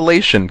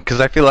revelation, because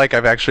I feel like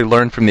I've actually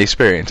learned from the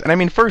experience. And I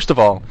mean, first of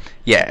all,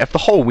 yeah, if the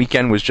whole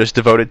weekend was just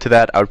devoted to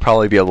that, I would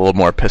probably be a little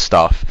more pissed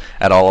off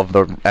at all of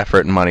the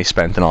effort and money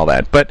spent and all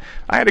that. But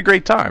I had a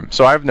great time,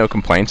 so I have no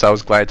complaints. I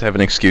was glad to have an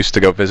excuse to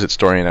go visit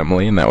Story and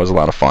Emily, and that was a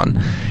lot of fun.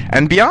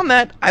 And beyond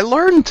that, I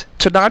learned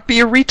to not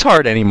be a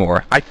retard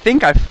anymore. I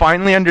think I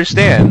finally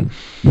understand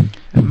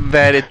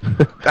that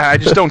I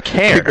just don't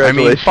care. I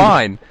mean,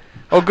 fine.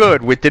 Oh,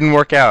 good. It didn't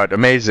work out.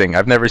 Amazing.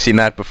 I've never seen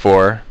that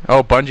before.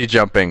 Oh, bungee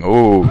jumping.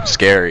 Ooh,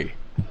 scary.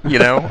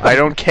 I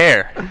don't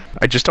care.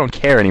 I just don't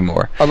care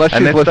anymore. Unless she's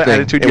listening, the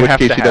attitude in you which have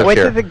case to she have. does Which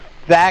care. is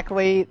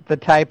exactly the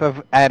type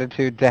of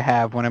attitude to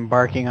have when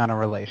embarking on a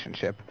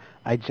relationship.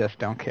 I just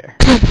don't care.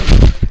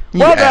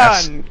 Well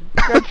Yes. done!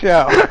 Good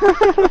show.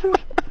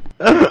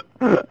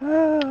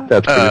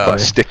 That's pretty funny.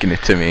 Sticking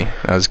it to me.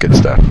 That was good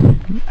stuff.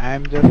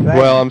 I'm just saying.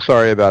 Well, I'm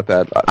sorry about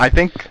that. I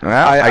think,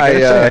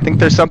 I think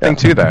there's something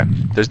to that.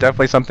 There's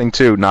definitely something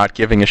to not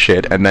giving a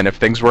shit, and then if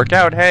things work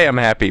out, hey, I'm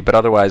happy, but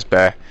otherwise,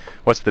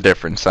 what's the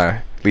difference?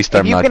 At least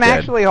I'm you not can dead.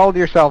 actually hold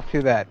yourself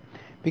to that.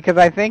 Because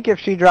I think if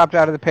she dropped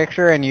out of the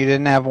picture and you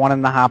didn't have one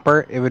in the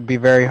hopper, it would be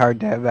very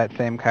hard to have that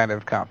same kind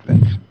of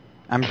confidence.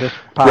 I'm just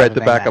positing Right, the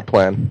backup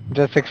plan.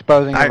 Just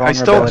exposing your I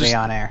still vulnerability just-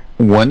 on air.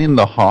 One in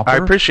the hopper? I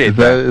appreciate is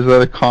that. Is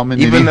that a common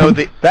Even idiom?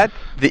 though That's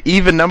the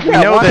even number, Yeah,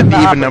 we know one that in the the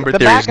even hopper. number The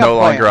theory is no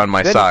backup longer plan. on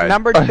my Then side.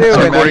 number two, I'm and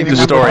according then to even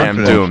story, number I'm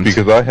one. doomed.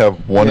 Because I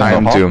have one I in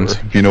am the hopper, doomed.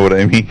 if you know what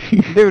I mean.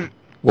 Dude,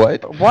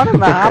 What? one in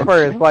the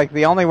hopper is like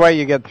the only way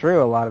you get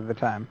through a lot of the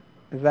time.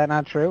 Is that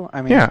not true?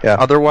 I mean, Yeah,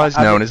 otherwise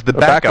I known think as the a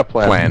backup backup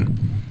plan.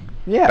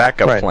 yeah.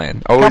 Backup Right.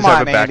 plan. Always Come have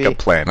on, a backup Andy.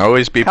 plan.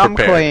 Always be Come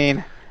prepared.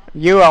 clean.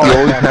 You always You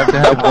always have to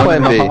have one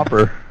in Plan B. the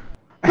hopper.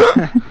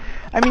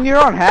 I mean, you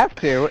don't have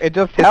to. It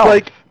just It's helps.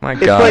 like My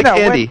it's God. like You know,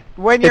 Andy.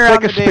 when you're it's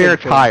on like a the spare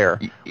dating tire.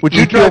 Would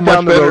you You'd feel drive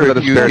down much the road better with a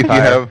if you, spare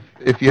tire?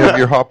 if you have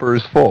your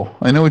hoppers full.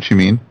 I know what you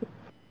mean.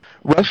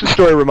 Russ's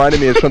story reminded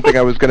me of something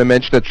I was going to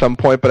mention at some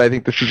point, but I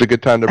think this is a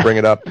good time to bring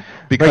it up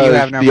because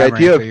have no the memory,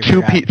 idea so of you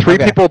three forgot.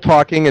 Okay. people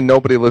talking and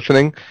nobody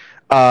listening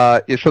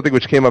is something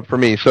which came up for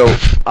me. So,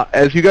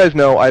 as you guys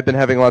know, I've been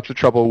having lots of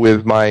trouble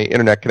with my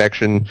internet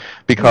connection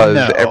because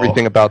No.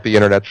 everything about the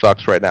internet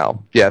sucks right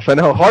now. Yes, I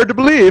know, hard to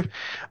believe,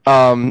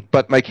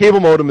 but my cable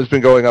modem has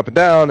been going up and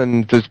down,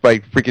 and just my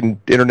freaking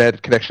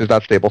internet connection is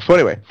not stable. So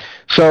anyway,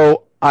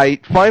 I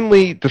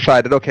finally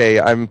decided, okay,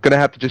 I'm going to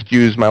have to just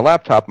use my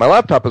laptop. My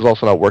laptop is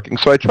also not working,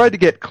 so I tried to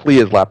get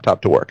Clea's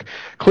laptop to work.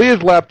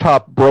 Clea's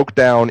laptop broke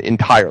down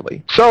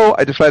entirely, so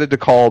I decided to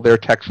call their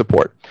tech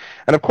support.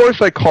 And of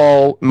course I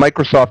call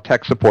Microsoft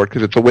tech support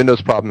because it's a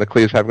Windows problem that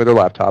Clea's having with their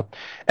laptop,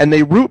 and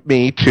they route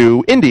me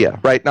to India,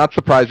 right? Not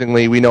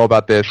surprisingly, we know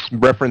about this.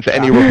 Reference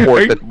any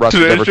report that Russ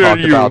has ever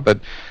talked about. But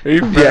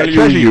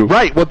treasure you.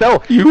 Right, well,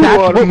 that's what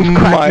was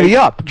cracking me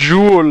up.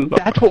 Jewel.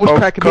 That's what was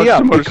cracking me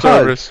up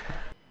because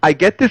I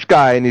get this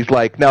guy, and he's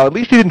like, now at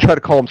least he didn't try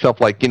to call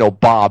himself like,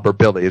 Bob or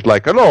Billy. He's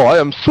like, hello, I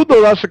am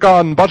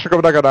Sudarashakan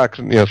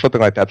Bashakabadagadak,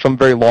 something like that, some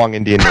very long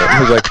Indian name.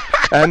 He's like,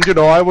 and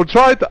I will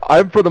try to,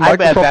 I'm for the I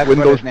bet Microsoft that's what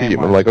Windows his name team.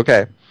 was. I'm like,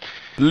 okay.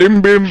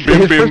 Lim bim bim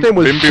His bim first name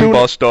was bim bim Sun-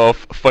 bust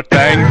off.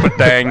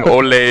 Fatang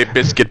ole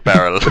biscuit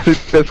barrel.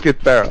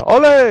 Biscuit Barrel.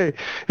 Ole!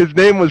 His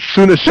name was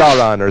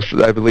Sunasharan,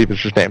 or I believe is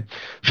his name.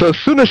 So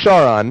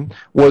Sunasharan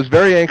was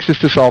very anxious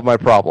to solve my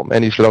problem,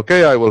 and he said,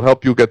 okay, I will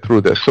help you get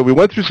through this. So we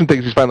went through some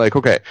things. He's finally like,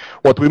 okay,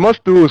 what we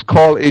must do is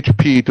call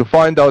HP to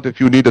find out if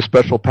you need a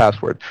special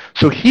password.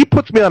 So he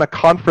puts me on a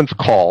conference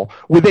call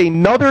with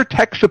another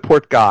tech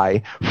support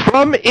guy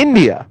from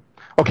India.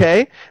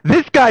 Okay?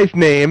 This guy's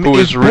name Who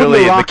is is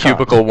really the Bundaraka.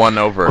 cubicle one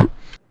over.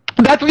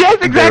 Yes,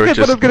 exactly. That's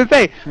what I was going to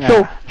say. Yeah.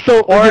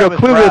 So Or it was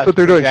clearly that's Russ what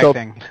they're doing.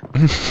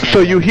 projecting.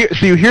 So you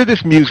hear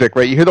this music,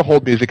 right? You hear the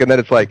hold music, and then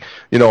it's like,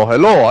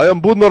 hello, I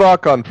am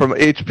Bunarakan from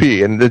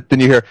HP, and then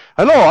you hear,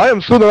 hello, I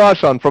am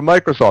Sunarashan from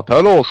Microsoft.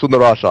 Hello,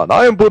 Sunarashan.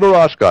 I am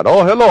Bunarashkan.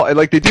 Oh, hello. And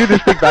like they do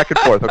this thing back and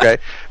forth, okay?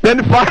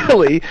 Then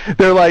finally,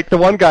 they're like, the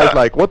one guy's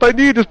like, what I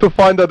need is to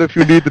find out if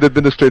you need an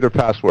administrator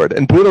password.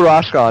 And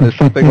Bunarashkan is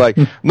something like,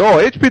 no,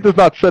 HP does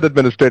not set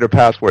administrator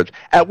passwords.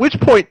 At which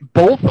point,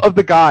 both of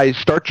the guys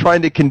start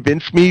trying to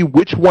convince me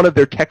which one of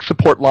their tech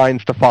support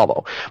lines to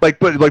follow. Like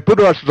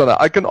Bunarash is on that.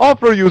 I can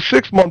offer you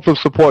 6 months of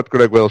support,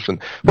 Greg Wilson.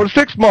 For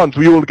 6 months,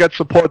 you will get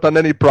support on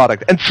any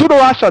product. And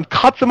Sunarashan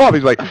cuts him off.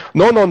 He's like,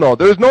 no,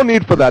 there is no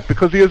need for that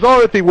because he is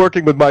already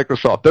working with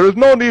Microsoft. There is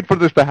no need for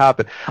this to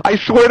happen. I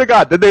swear to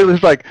God. Then they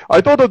was like, I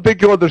don't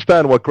think you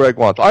understand what Greg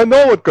wants. I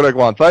know what Greg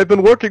wants. I've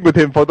been working with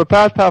him for the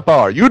past half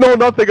hour. You know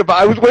nothing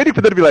about. I was waiting for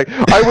them to be like,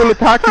 I will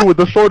attack you with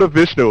the sword of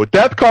Vishnu.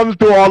 Death comes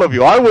to all of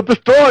you. I will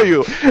destroy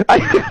you.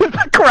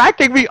 It's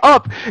cracking me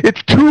up.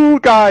 It's two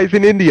guys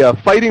in India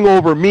fighting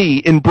over me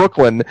in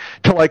Brooklyn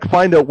to like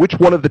find out which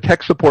one of the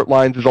tech support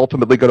lines is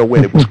ultimately going to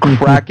win. It was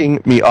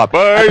cracking me up.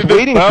 I was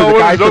waiting for the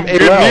guy from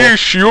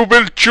AOL. You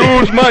will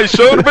choose my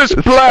service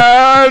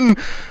plan.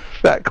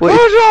 Exactly. And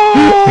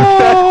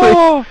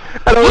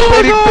I was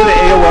waiting for the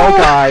AOL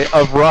guy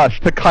of Rush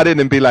to cut in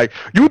and be like,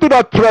 "You do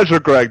not treasure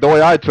Greg the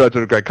way I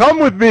treasure Greg. Come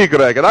with me,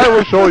 Greg, and I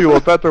will show you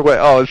a better way."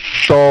 Oh, it's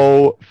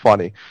so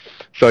funny.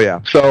 So yeah.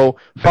 So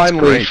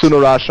finally, great.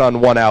 Sunarashan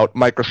won out.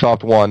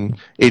 Microsoft won.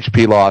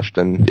 HP lost,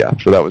 and yeah.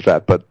 So that was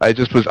that. But I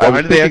just was. I Why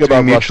was do they have thinking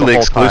to be about Rush the mutually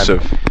whole time.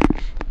 exclusive?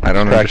 I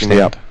don't Cracking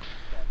me understand. up.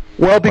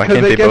 Well, because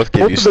can't I they guess both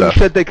give both you of them stuff?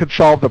 said they could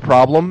solve the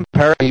problem.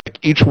 Apparently,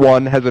 each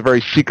one has a very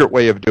secret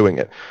way of doing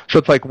it. So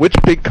it's like, which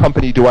big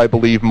company do I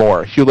believe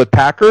more,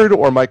 Hewlett-Packard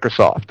or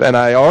Microsoft? And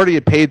I already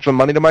had paid some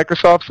money to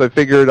Microsoft, so I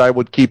figured I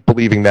would keep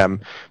believing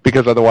them,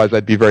 because otherwise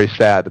I'd be very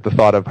sad at the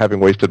thought of having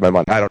wasted my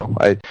money. I don't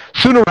know.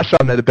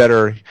 Sunarashan had a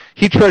better.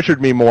 He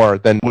treasured me more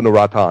than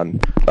Munaratan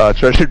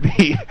treasured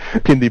me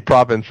in the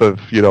province of,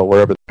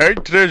 wherever. I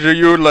treasure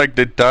you like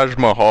the Taj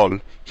Mahal.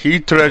 He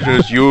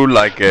treasures you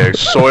like a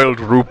soiled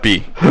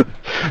rupee.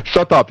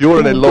 Shut up! You're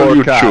in a Who will lower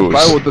you caste. choose?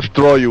 I will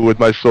destroy you with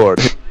my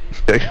sword.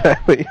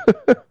 Exactly.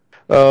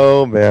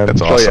 Oh man.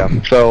 That's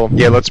awesome. So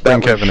Yeah, let's bring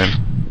that was- Kevin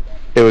in.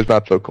 It was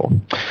not so cool.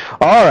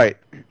 All right.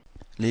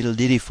 Little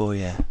ditty for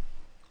ya.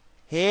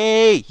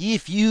 Hey,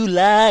 if you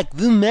like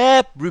the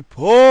map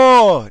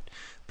report,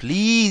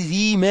 please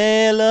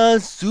email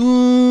us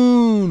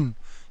soon.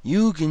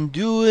 You can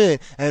do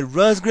it at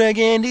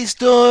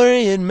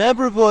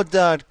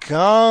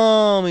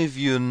RussGregAndyStory@mapreport.com if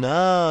you're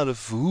not a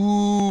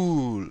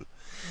fool.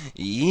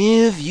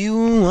 If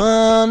you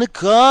want to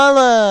call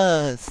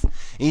us,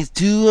 it's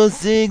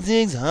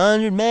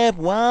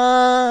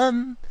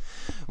 206-600-MAP1.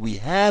 We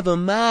have a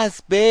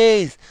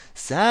MySpace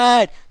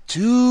site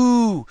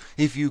too.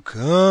 If you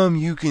come,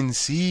 you can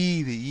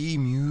see the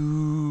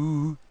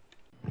emu.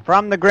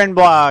 From the Grin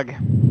blog,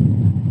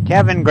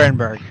 Kevin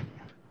Grinberg.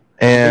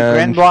 The Grin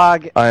And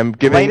blog I'm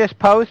giving. latest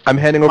post. I'm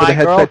handing over my the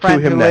headset to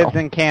girlfriend him who now. lives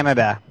in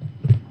Canada,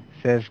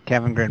 says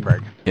Kevin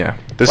Grinberg. Yeah,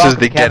 this Welcome, is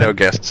the Kevin. ghetto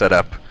guest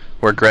setup,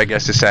 where Greg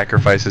has to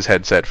sacrifice his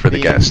headset for the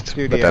The guest,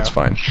 studio. but that's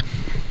fine.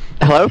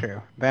 Hello?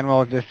 True. Then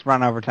we'll just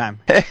run over time.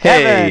 Hey,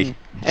 Kevin!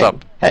 what's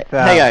up? Hey, It's,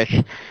 hey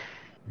guys.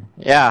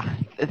 Yeah,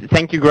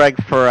 thank you,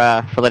 Greg, for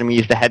letting me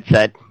use the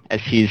headset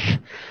as he's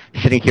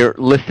sitting here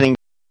listening,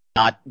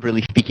 not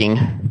really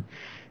speaking.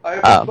 I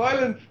am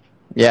silenced.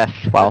 Yes,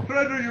 well,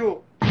 Treasure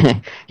you.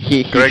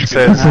 he Greg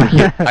says,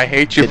 I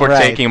hate you for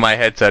Right. taking my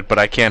headset, but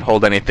I can't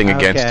hold anything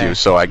against Okay. you,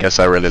 so I guess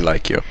I really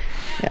like you.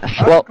 yes.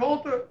 Well,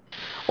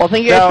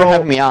 thank you guys for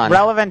having me on.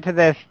 relevant to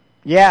this,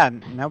 yeah,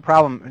 no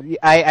problem.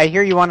 I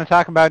hear you want to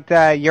talk about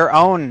your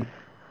own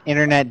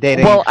internet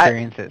dating Well,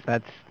 experiences.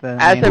 That's the As main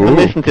I've been Ooh.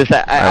 listening to this,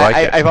 I like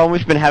it. I've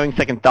almost been having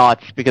second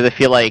thoughts because I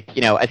feel like,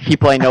 as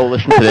people I know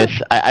listen to this,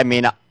 I may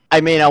not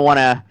want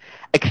to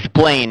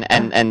explain,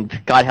 and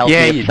God help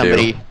Yeah, me you if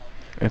somebody... do.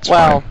 It's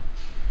Well, fine.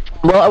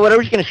 Well, what I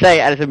was going to say,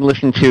 as I've been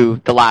listening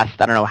to the last,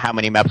 I don't know how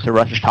many episodes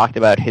Russ has talked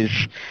about his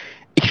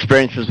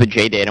experiences with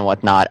JDate and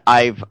whatnot,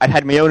 I've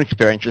had my own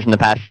experiences in the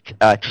past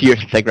 2 years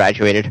since I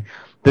graduated,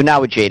 though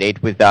now with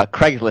JDate, with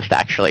Craigslist,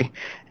 actually.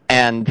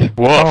 And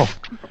Whoa.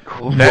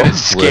 That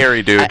is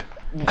scary, dude.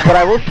 what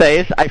I will say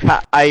is I've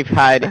had I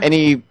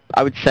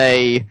would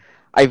say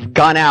I've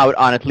gone out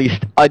on at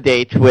least a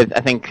date with,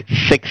 I think,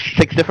 six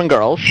different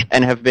girls,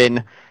 and have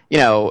been,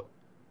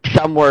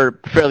 some were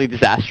fairly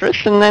disastrous,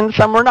 and then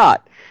some were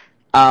not.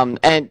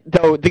 And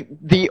though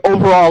the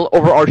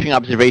overarching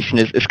observation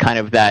is kind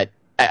of that,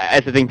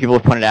 as I think people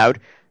have pointed out,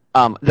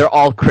 they're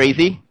all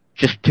crazy,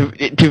 just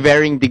to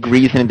varying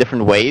degrees and in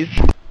different ways.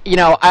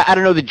 I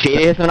don't know that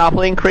JDate has a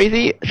monopoly in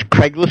crazy.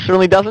 Craigslist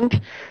certainly doesn't,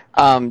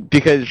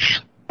 because,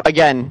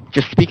 again,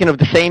 just speaking of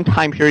the same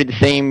time period, the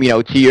same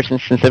 2 years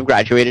since I've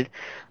graduated,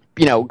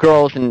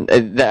 girls and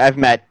that I've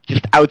met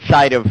just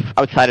outside of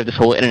this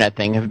whole internet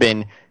thing have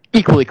been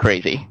equally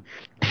crazy.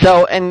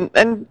 So and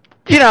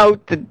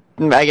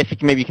I guess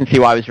maybe you can see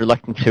why I was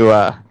reluctant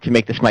to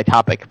make this my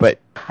topic, but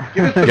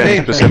Got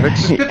any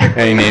specifics?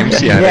 Any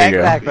names? Yeah, there you go.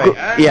 exactly.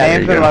 Yeah,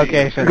 Names there and you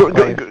locations,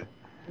 please.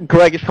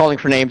 Greg is calling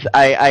for names.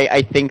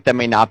 I think that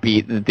may not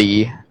be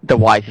the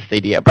wisest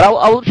idea, but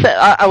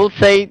I will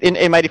say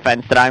in my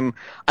defense that I'm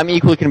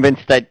equally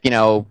convinced that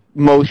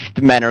most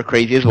men are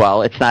crazy as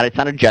well. It's not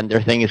a gender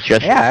thing. It's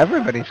just Yeah,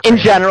 everybody's in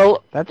crazy.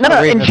 general. That's No,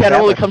 what in we've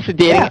general, it established. comes to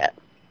dating. Yeah.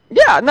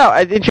 Yeah, no,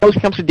 in general,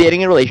 it comes to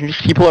dating and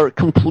relationships, people are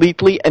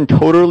completely and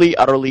totally,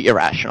 utterly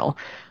irrational.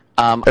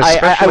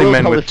 Especially will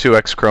men tell with this- 2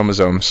 X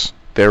chromosomes.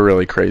 They're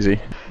really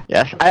crazy.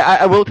 Yes,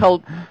 I will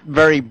tell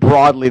very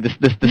broadly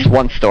this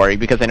one story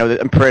because I know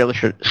that I'm fairly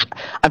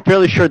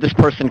sure this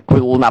person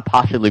will not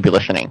possibly be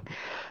listening.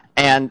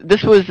 And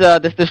this was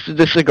this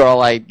is a girl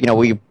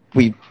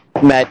we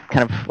met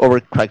kind of over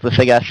Craigslist,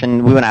 I guess,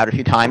 and we went out a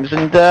few times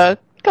and a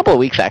couple of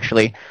weeks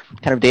actually,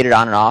 kind of dated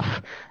on and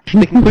off.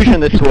 The conclusion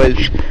of this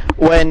was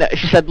when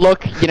she said,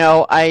 "Look,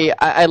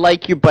 I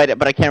like you, but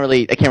I can't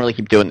really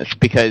keep doing this,"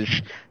 because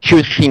she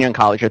was a senior in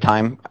college at the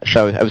time,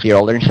 so I was a year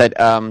older, and said,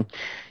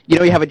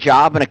 you have a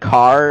job and a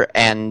car,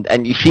 and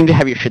you seem to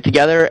have your shit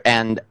together,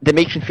 and that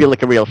makes me feel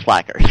like a real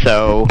slacker.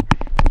 So,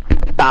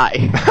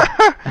 bye.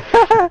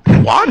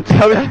 What?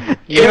 So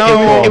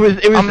it was.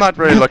 I'm not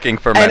really looking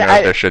for men and who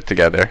have their shit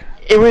together.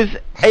 It was.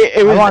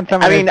 I want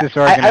some of I mean, this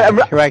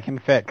disorganized who I can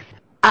fix.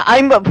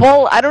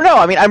 Well, I don't know.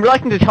 I mean, I'm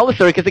reluctant to tell the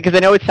story because I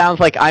know it sounds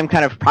like I'm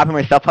kind of propping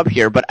myself up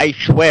here, but I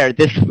swear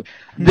this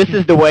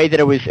is the way that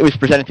it was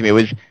presented to me. It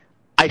was,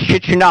 I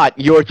shit you not,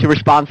 you're too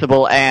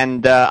responsible,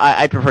 and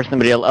I prefer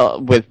somebody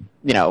with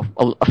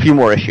a few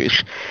more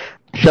issues.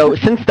 So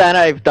since then,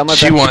 I've done my best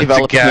She to wants a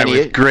develop guy many.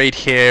 with great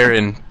hair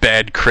and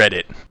bad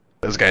credit.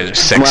 Those guys are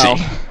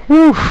sexy.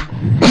 Well,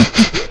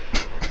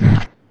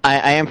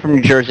 I am from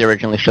New Jersey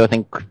originally, so I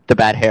think the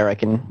bad hair I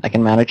can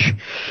manage,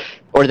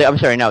 or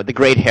the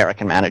great hair I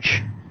can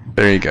manage.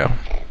 There you go.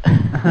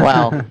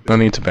 Well, No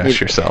need to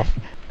bash yourself.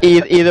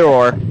 either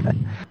or.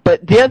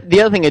 But the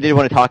other thing I did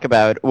want to talk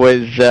about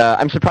was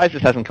I'm surprised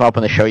this hasn't come up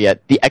on the show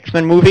yet. The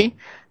X-Men movie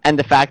and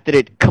the fact that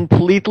it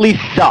completely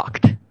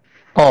sucked.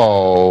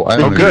 Oh, I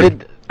don't good.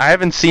 agree. I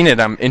haven't seen it.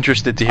 I'm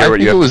interested to hear I what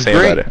think you it have to was say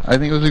great. about it. I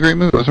think it was a great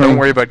movie. Don't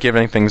worry about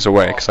giving things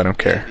away, because I don't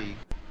care.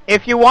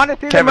 If you want to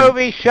see Kevin. the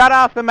movie, shut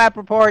off the map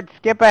report,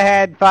 skip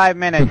ahead 5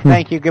 minutes.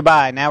 Thank you,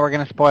 goodbye. Now we're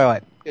going to spoil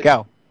it.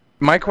 Go.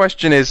 My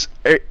question is,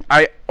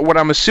 what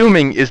I'm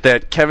assuming is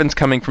that Kevin's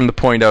coming from the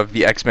point of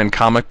the X-Men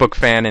comic book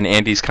fan, and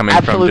Andy's coming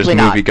Absolutely from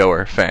not. just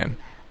moviegoer fan.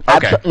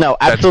 Okay, No,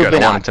 that's absolutely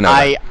good. I wanted not. to know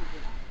that.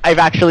 I've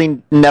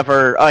actually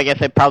never. I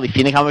guess I've probably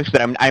seen the comics,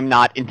 but I'm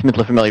not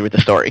intimately familiar with the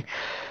story.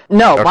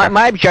 No, Okay.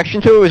 my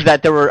objection to it was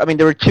that there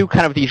were two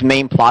kind of these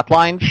main plot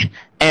lines,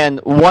 and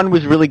one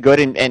was really good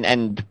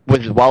and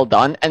was well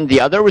done, and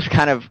the other was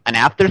kind of an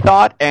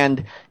afterthought,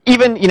 and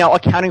even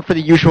accounting for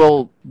the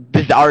usual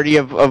bizarrety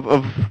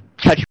of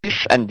such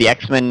and the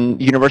X-Men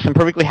universe, I'm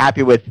perfectly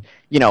happy with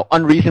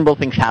unreasonable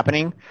things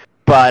happening,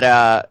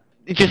 but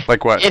it just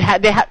Like what?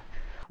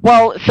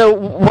 Well, so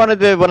one of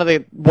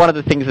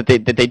the things that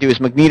they do is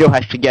Magneto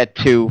has to get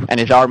to, and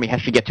his army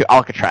has to get to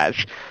Alcatraz.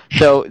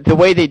 So the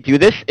way they do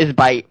this is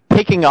by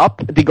picking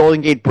up the Golden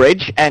Gate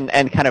Bridge and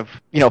kind of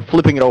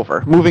flipping it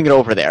over, moving it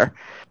over there.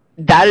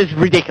 That is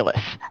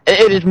ridiculous.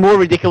 It is more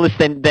ridiculous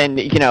than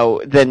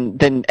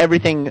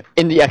everything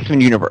in the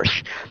X-Men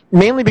universe.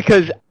 Mainly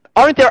because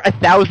aren't there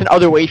 1,000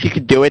 other ways you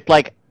could do it?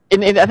 Like I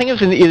think it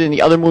was either in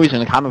the other movies or in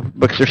the comic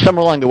books or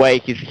somewhere along the way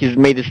he's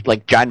made this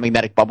like giant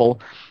magnetic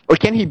bubble. Or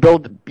can he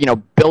build a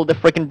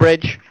frickin'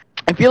 bridge?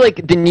 I feel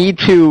like the need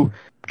to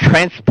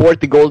transport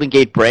the Golden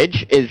Gate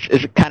Bridge is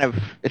kind of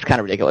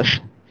ridiculous.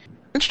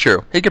 It's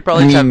true. He could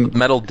probably just have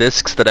metal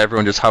discs that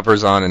everyone just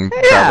hovers on and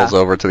travels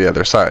over to the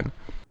other side.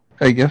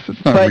 I guess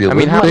it's not But,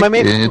 realistic. how-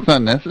 it's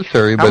not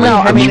necessary, How but many No,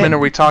 I mean, X-Men are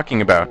we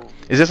talking about?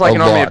 Is this like A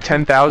an army lot. of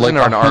 10,000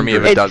 Like or an army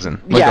of a 100.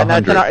 dozen? Like Yeah, no,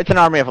 100. it's an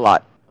army of a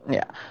lot.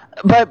 Yeah.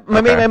 But my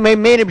Okay.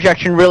 main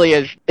objection really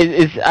is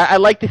I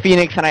like the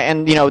Phoenix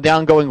and the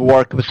ongoing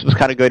work was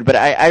kind of good, but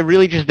I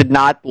really just did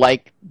not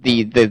like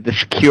the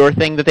cure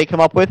thing that they come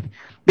up with.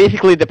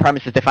 Basically, the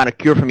premise is they found a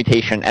cure for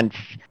mutation, and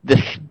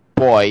this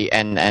boy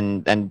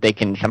and they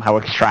can somehow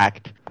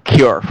extract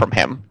cure from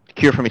him,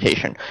 cure for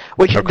mutation.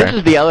 Which Okay. this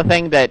is the other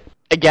thing that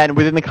again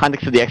within the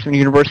context of the X-Men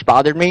universe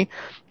bothered me,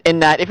 in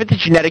that if it's a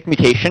genetic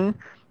mutation,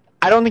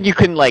 I don't think you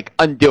can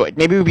undo it.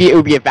 Maybe it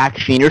would be a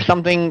vaccine or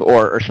something,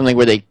 or something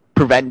where they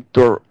prevent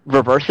or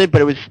reverse it.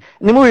 But it was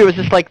in the movie. It was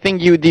this thing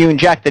you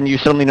inject, and you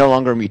suddenly no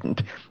longer a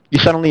mutant. You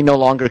suddenly no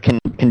longer can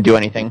do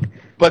anything.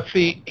 But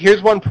see,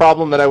 here's one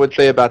problem that I would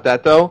say about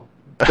that, though.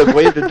 The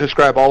way to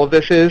describe all of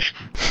this is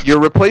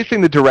you're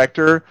replacing the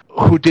director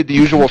who did The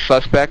Usual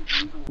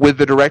Suspects with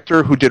the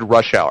director who did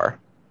Rush Hour.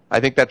 I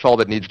think that's all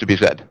that needs to be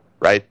said,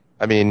 right?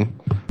 I mean,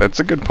 That's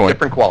a good point.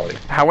 different quality.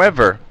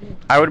 However,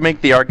 I would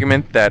make the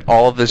argument that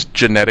all of this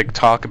genetic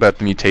talk about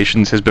the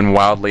mutations has been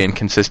wildly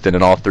inconsistent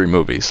in all three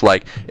movies.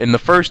 Like, in the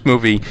first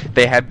movie,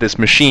 they had this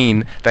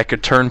machine that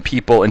could turn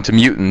people into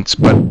mutants,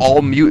 but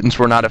all mutants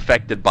were not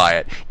affected by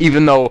it,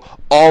 even though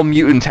all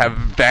mutants have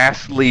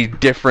vastly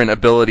different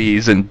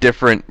abilities and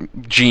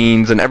different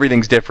genes and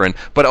everything's different,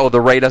 but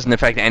the ray doesn't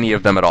affect any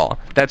of them at all.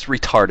 That's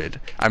retarded.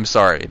 I'm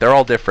sorry. They're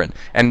all different.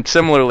 And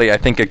similarly, I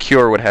think a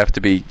cure would have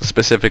to be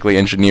specifically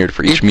engineered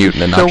for each it's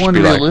mutant and so not just be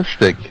like...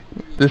 unrealistic.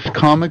 This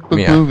comic book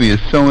Yeah. movie is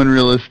so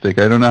unrealistic.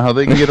 I don't know how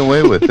they can get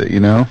away with it.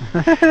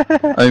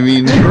 I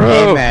mean,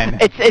 Amen.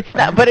 It's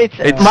not, but it's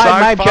It's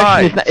my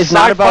sci-fi. objection is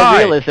not about Sci-fi.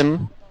 realism.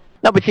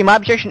 No, but see, my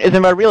objection isn't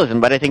about realism,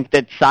 but I think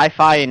that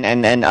sci-fi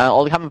and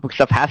all the comic book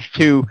stuff has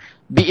to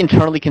be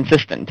internally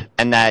consistent,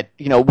 and that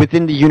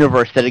within the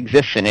universe that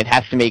exists in it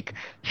has to make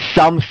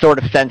some sort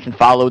of sense and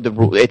follow the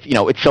rule.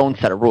 Its own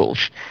set of rules.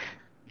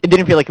 It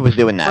didn't feel like it was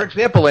doing For that.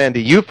 example,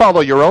 Andy, you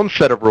follow your own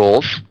set of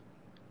rules,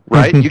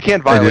 right? You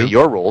can't I violate do.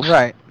 your rules.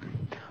 Right.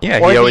 Yeah,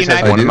 Or he the always has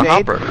United one in the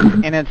States,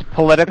 hopper. in its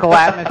political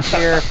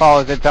atmosphere,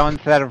 follows its own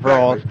set of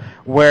rules,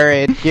 where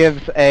it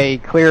gives a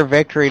clear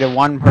victory to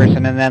one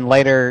person, and then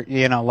later,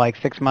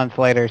 6 months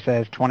later,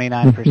 says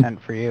 29%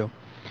 for you,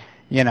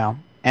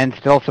 and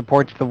still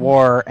supports the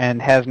war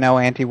and has no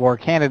anti-war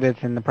candidates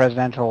in the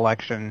presidential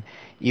election,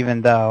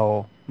 even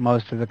though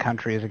most of the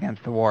country is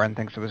against the war and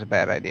thinks it was a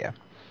bad idea.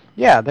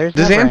 Yeah, there's.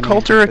 Does never Ann any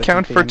Coulter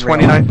account for consistency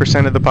in real life.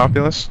 29% of the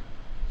populace?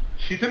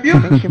 She's a I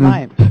mutant. think she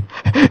might.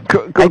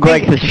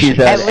 Greg says she's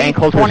at Ann least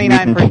Coulter's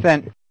mutant.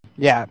 29%.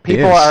 Yeah,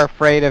 people Yes. are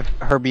afraid of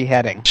her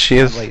beheading. She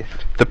at has least.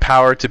 the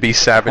power to be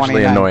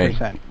savagely annoying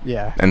 29%.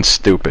 Yeah, and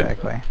stupid.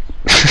 exactly.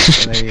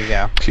 So there you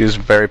go. She is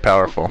very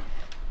powerful.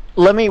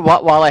 Let me,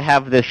 while I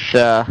have this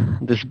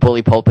this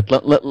bully pulpit,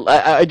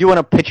 I do want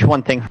to pitch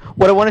one thing.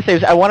 What I want to say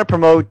is I want to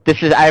promote.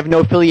 I have no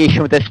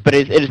affiliation with this, but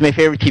it is my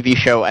favorite TV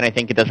show, and I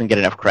think it doesn't get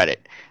enough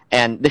credit.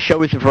 And the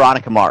show is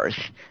Veronica Mars.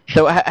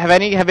 So have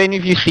any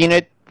of you seen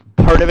it?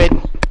 Heard of it?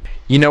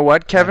 You know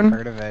what, Kevin? I've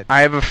heard of it.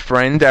 I have a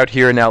friend out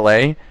here in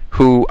LA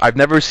who I've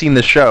never seen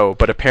the show,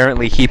 but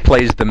apparently he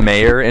plays the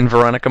mayor in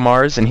Veronica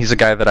Mars, and he's a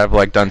guy that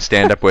I've done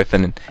stand up with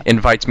and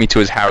invites me to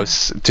his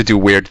house to do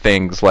weird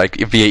things like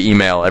via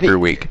email every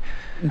week.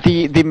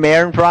 The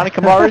mayor in Veronica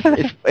Mars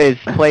is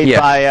played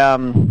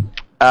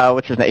by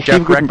what's his name? Jeff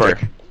Steve Gutenberg.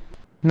 Rector.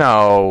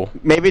 No.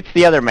 Maybe it's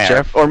the other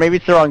mayor, or maybe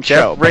it's the wrong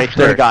show. Jeff But I swear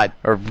to Richter. God,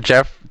 Or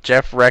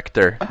Jeff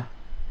Rector.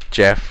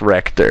 Jeff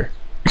Rector.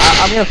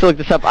 I'm gonna have to look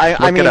this up. I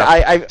Look mean, it up.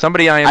 I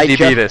Somebody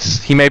IMDb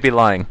this. He may be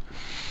lying.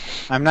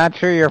 I'm not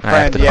sure your I have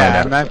friend. to find Yeah,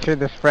 out. I'm not sure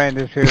this friend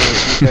is who he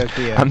says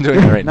he is. I'm doing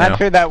it right Not now.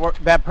 sure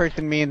that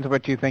person means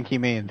what you think he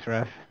means,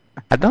 Russ.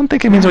 I don't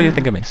think it means what you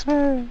think it means.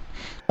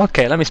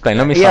 Okay, let me explain.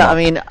 Let me sum Yeah, up. I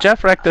mean,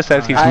 Jeff Rector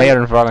says he's I- mayor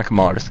in Veronica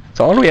Mars.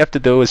 So all we have to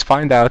do is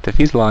find out if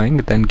he's lying,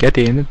 then get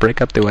in and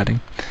break up the wedding.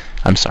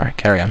 I'm sorry,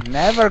 carry on.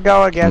 Never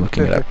go against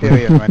looking it the up.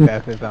 Sicilian when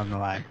death is on the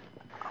line.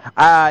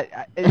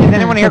 Is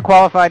anyone here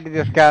qualified to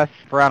discuss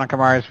Veronica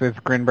Mars with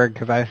Grinberg?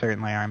 Because I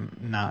certainly am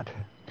not.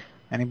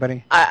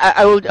 Anybody?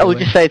 I will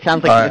just say it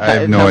sounds like I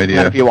have it no sounds idea.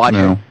 None of you watch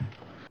No.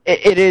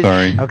 it is.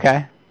 Sorry.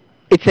 Okay.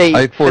 It's a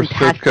I forsook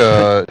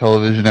fantastic.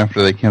 television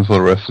after they canceled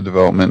Arrested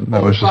Development.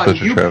 That was just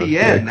such a travesty.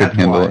 I couldn't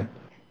handle it.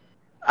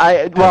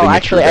 Well, Having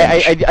actually,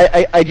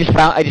 its I just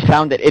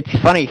found it. It's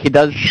funny. He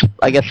does,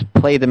 I guess,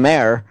 play the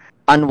mayor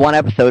on one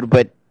episode,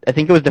 but I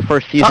think it was the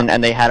first season,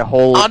 and they had a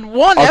whole On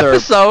one other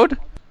episode?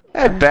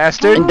 That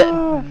bastard. And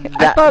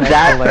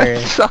that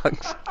hilarious.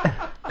 sucks.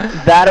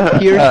 that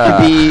appears to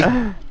be.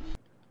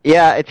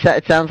 Yeah,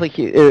 it sounds like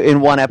in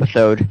one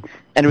episode,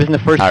 and it was in the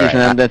first All season,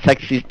 right. and the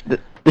second season.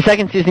 The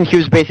second season, he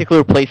was basically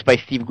replaced by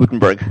Steve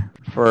Gutenberg.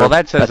 Well,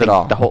 that I says it think,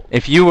 all. The whole,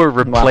 If you were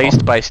replaced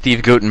Wow. by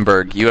Steve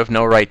Gutenberg, you have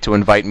no right to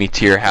invite me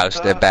to your house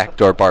to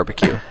backdoor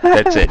barbecue.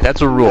 That's it.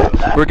 That's a rule.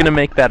 We're going to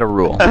make that a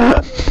rule.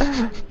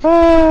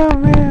 Oh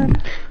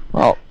man.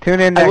 well, Tune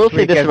in I will next say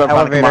week this as about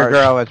Veronica Elevator Mars.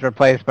 Girl is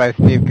replaced by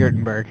Steve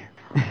Gutenberg.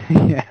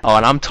 Yeah. Oh,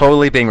 and I'm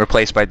totally being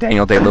replaced by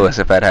Daniel Day-Lewis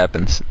if that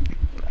happens.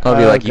 I'll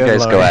be Oh, like, you good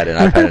guys go lord. at it.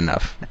 I've had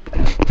enough.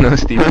 No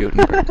Steve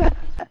Gutenberg.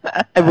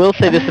 I will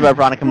say this about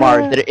Veronica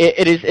Mars, that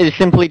it is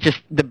simply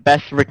just the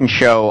best written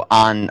show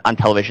on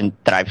television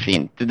that I've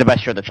seen. The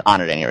best show that's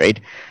on at any rate.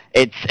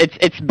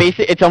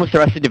 It's almost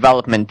Arrested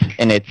Development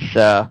in its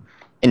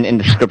in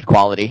the script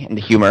quality and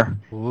the humor.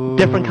 Ooh,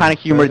 Different kind of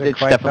humor. those are It's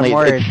quite definitely some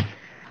words.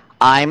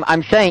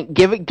 I'm saying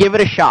give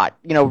it a shot.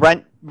 You know,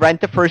 rent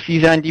the first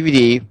season on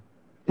DVD,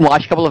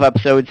 watch a couple of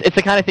episodes. It's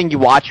the kind of thing you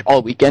watch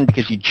all weekend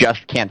because you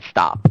just can't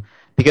stop.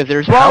 Because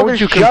there's How would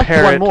there's you just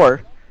compare one it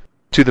more.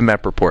 to the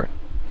Mep Report?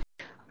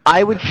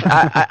 I would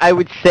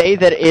say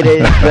that it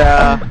is.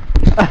 Has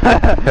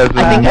it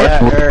I think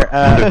much more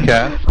uh, the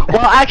cast?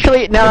 Well,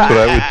 actually, no. That's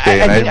what I would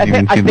say, and I haven't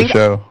even seen the think,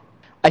 show.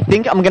 I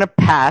think I'm gonna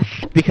pass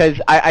because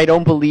I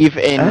don't believe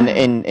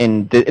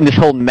in this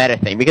whole meta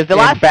thing because the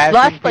last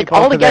bashing like people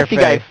all the to their guests you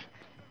guys. face.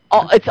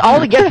 All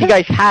the guests you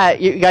guys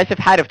have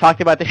had have talked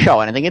about the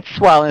show, and I think it's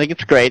swell, and I think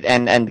it's great,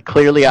 and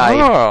clearly I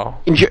Oh.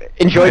 enjoy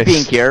Nice.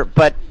 being here,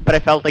 but I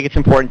felt like it's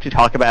important to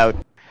talk about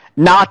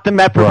not the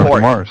Mep Veronica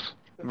Report. Mars.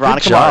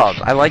 Veronica Good job.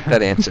 Mars. I like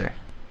that answer.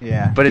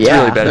 Yeah. But it's Yeah.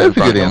 really better That's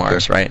than a good Veronica answer.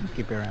 Mars, right?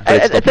 Keep it around. But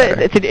it's still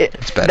better. It's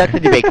better. That's a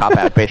debate cop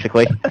out,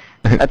 basically.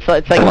 It's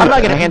like I'm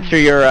not going to answer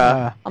your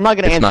I'm not going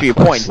to It's answer not your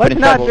close. points, but Let's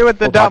instead not do it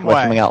the we'll talk dumb about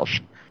way. something else.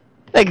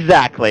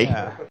 Exactly.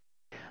 Yeah.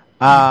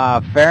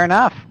 Fair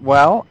enough.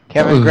 Well,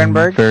 Kevin That was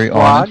Grinberg's very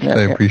blog honest.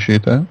 I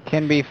appreciate that.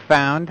 can be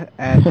found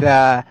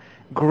at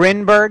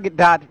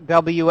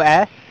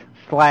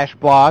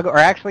grinberg.ws/blog, or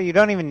actually you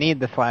don't even need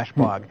the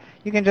 /blog.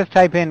 You can just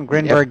type in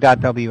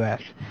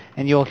grinberg.ws,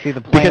 and you'll see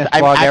the plainest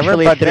I'm blog ever,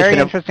 actually a but very citizen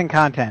of- interesting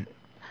content.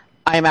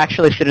 I am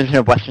actually a citizen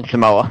of Western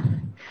Samoa.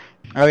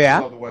 Oh, yeah?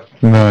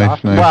 Nice,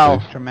 Awesome. nice. Well,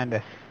 nice.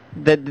 Tremendous.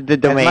 The As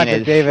domain much is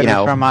as David you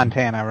know is from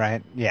Montana,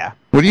 right? Yeah.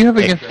 What do you have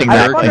against I was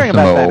American wondering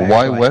about Samoa? that,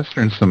 Why actually.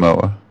 Western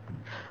Samoa?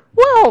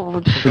 well.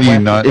 What do you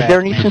not? Is there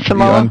an Eastern Are you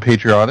Samoa?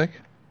 unpatriotic?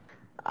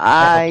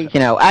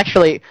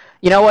 Actually,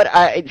 you know what?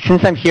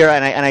 Since I'm here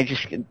and I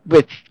just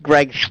with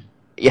Greg's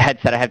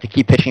headset, I have to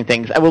keep pitching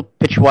things. I will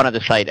pitch one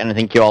other site, and I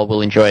think you all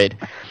will enjoy it.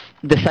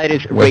 The site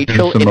is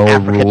Rachel in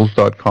Africa.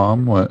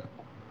 WesternSamoaRules.com? What?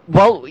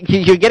 Well,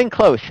 you're getting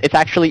close. It's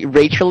actually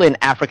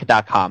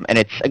RachelInAfrica.com, and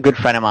it's a good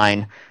friend of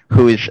mine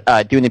who is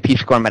doing the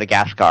Peace Corps in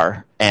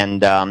Madagascar,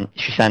 and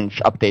she sends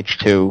updates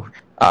to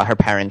her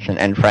parents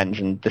and friends,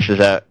 and this is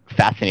a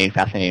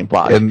fascinating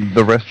blog. And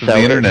the rest of So the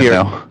if internet you're-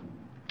 now.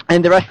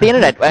 And the rest of the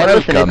internet.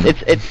 Listen, Welcome.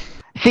 it's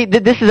see,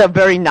 this is a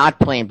very not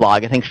plain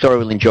blog. I think Story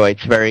will enjoy.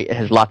 It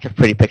has lots of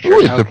pretty pictures.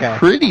 Ooh, it's Okay. a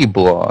pretty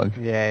blog.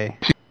 Yay.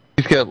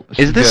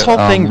 Is this whole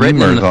thing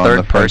written in the lemurs on third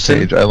front person?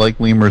 page. I like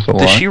lemurs a lot.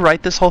 Does she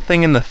write this whole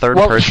thing in the third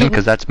person?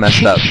 Because that's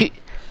messed up.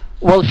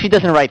 Well, she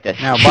doesn't write this.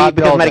 No, She- Bob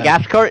because Dole does.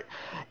 Madagascar,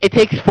 it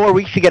takes 4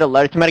 weeks to get a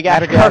letter to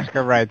Madagascar.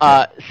 Madagascar writes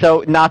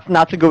So not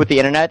so good with the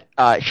internet.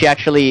 She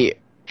actually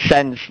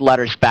sends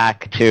letters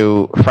back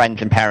to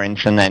friends and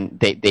parents, and then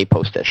they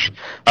post this.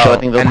 So I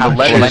think they'll and the have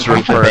letters elementary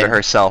refer to something.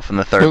 herself in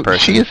the third So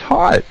person. she is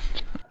hot.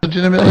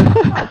 Legitimately.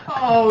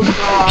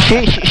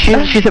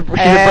 She's a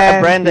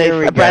And here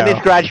we Brandeis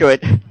go.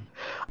 graduate.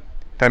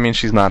 That means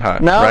she's not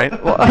hot, No. right?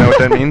 Know what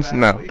that means?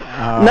 No.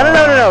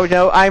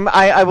 No.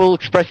 I will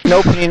express no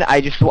opinion. I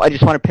just want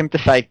to pimp the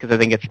site because I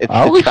think it's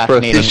I'll express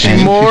fascinating. this Is she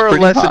And more she's or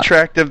pretty less hot.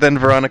 attractive than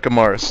Veronica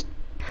Mars?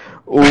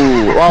 Ooh,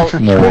 well,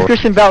 More.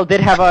 Kristen Bell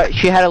did have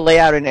she had a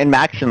layout in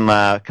Maxim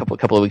a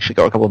couple of weeks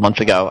ago, or a couple of months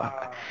ago.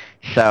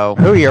 So,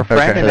 Who, your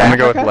friend Okay, in I'm gonna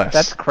go Africa? with less.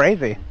 That's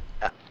crazy.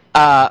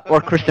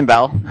 or Kristen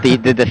Bell, the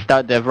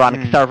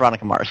Veronica star of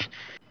Veronica Mars.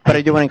 But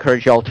I do want to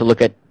encourage you all to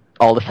look at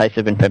all the sites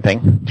I've been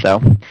pimping.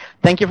 So,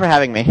 thank you for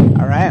having me.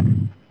 All right.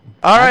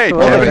 All right,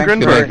 Absolutely.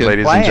 Kevin Thanks Grunberg, for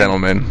ladies playing. and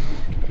gentlemen.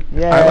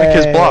 Yay. I like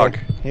his blog.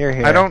 Here.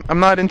 I'm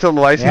not into the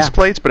license Yeah.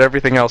 plates, but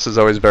everything else is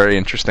always very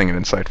interesting and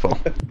insightful.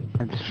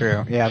 It's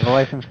true. Yeah, the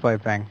license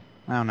plate thing.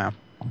 I don't know.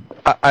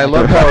 I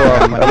love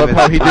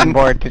how he on didn't.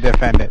 board to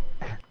defend it.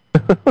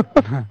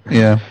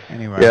 Yeah.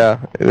 Anyway. Yeah,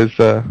 it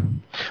was.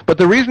 But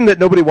the reason that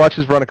nobody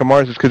watches Veronica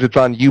Mars is because it's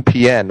on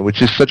UPN,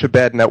 which is such a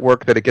bad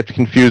network that it gets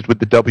confused with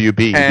the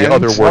WB, And- the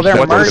other worst Well, they're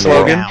network in merging the world.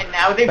 slogan? now. And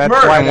now they've That's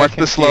merged. why And they're what's the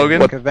confused,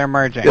 slogan? Because they're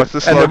merging. What's the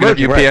And they're slogan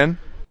of merging, UPN?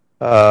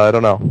 I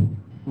don't know.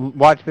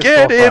 Watch this.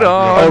 Get full it file.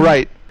 on. Oh,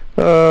 right.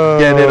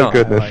 Get it on.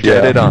 Goodness,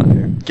 Get yeah. it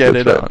on. Get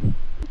it That's right. on.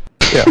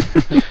 Yeah.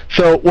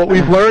 So what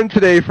we've learned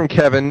today from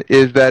Kevin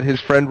is that his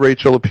friend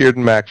Rachel appeared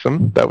in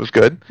Maxim. That was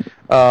good.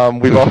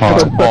 We've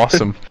also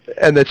Awesome.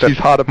 and that she's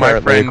hot My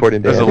apparently, friend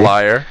according to is a Andy.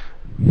 liar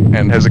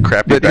and has a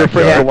crappy That your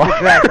friend Yeah, is a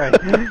backyard. liar.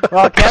 exactly.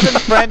 Well,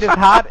 Kevin's friend is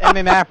hot and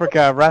in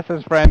Africa.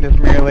 Russ's friend is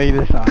merely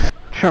dishonest.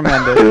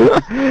 Tremendous.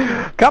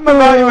 Come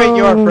evaluate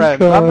your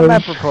friends on the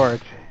Mep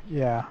Report.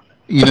 Yeah.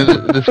 You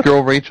know, this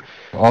girl Rachel,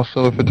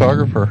 also a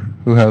photographer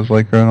who has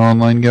like an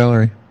online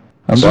gallery.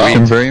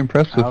 I'm very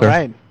impressed with All her.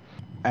 right.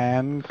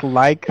 And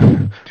like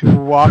to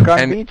walk on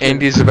And beaches.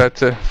 Andy's about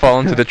to fall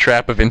into the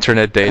trap of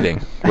internet dating,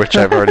 which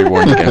I've already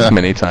warned against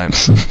many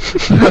times. Here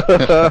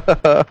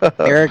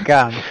it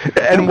comes.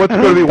 And what's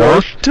going to be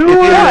worse do is it.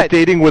 internet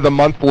dating with a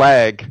month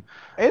lag.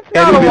 It's And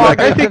not he'll a be long like,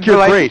 I think distance you're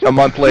great relationship. a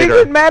month She's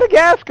later. in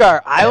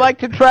Madagascar. I like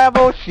to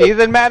travel. She's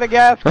in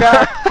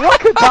Madagascar. What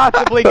could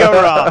possibly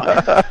go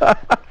wrong?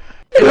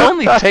 It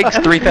only takes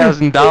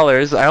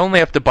 $3,000. I only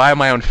have to buy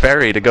my own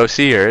ferry to go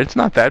see her. It's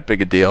not that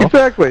big a deal.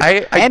 Exactly.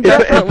 I And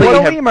definitely what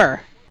a have.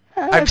 lemur.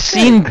 I've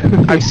seen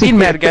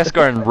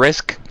Madagascar in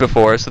Risk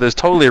before, so there's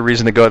totally a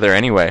reason to go there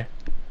anyway.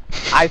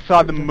 I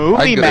saw the I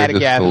movie go just for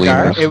Madagascar.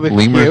 lemurs. It was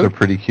Lemurs cute. are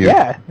pretty cute.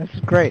 Yeah, this is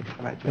great.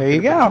 There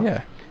you go.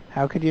 Yeah.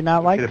 How could you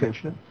not like it?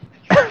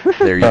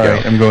 There you All go.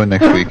 right, I'm going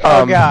next week.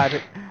 Oh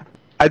God.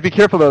 I'd be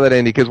careful about that,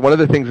 Andy, because one of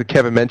the things that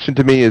Kevin mentioned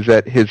to me is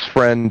that his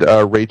friend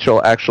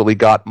Rachel actually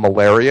got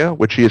malaria,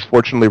 which he has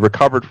fortunately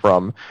recovered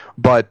from.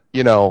 But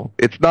you know,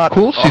 it's not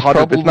Cool, she's 100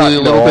 probably it's not, a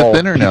you know, little bit all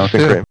thinner now,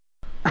 peaches and too. cream.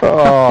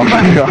 Oh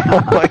my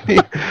God! Like,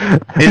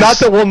 not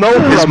that we'll know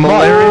for is a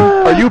month.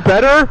 malaria- Are you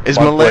better? Is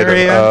Month later,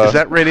 malaria, is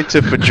that related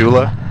to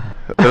Fajula?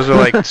 Those are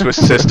like Swiss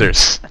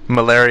sisters.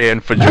 Malaria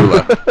and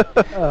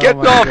Fajula. Get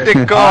my off the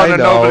goodness. corner, I know,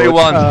 nobody it's-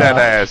 wants that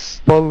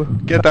ass. Well,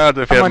 Get out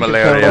of here, Someone should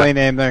malaria. totally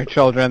name their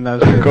children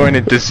those. I'm going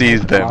to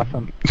disease them.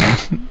 Awesome.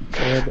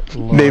 Good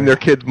Lord. name their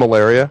kids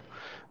malaria.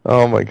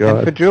 Oh my And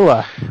God!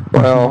 Fajula.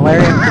 Well,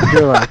 Malaria and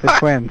Fajula, the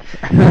twins.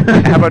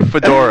 How about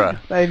Fedora?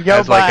 They'd go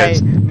as like by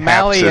a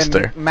Malian,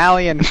 half-sister?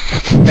 Malian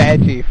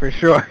Veggie for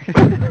sure.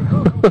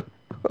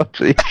 oh,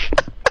 jeez.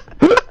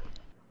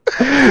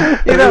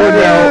 You Everyone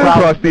know, now problem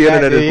across the with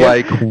that, internet do is you?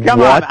 like, Come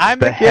what on, I'm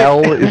the the kid.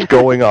 hell is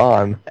going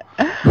on?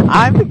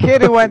 I'm the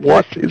kid who went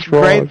What to is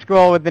wrong? grade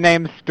school with the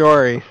name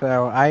Story,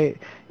 so I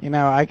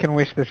can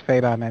wish this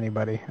fate on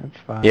anybody. That's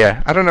fine.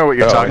 Yeah, I don't know what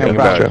you're Oh, talking yeah,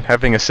 about. gotcha.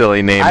 Having a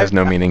silly name has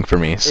no meaning for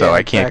me, so Yeah,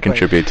 I can't exactly.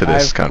 contribute to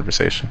this I've-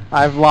 conversation.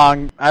 I've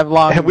long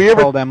Have we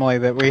ever- told Emily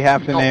that we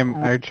have to name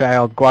our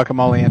child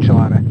Guacamole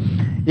Enchilada.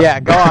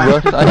 Yeah, go on.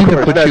 Russ, I need to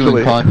course, put you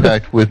naturally. in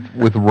contact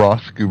with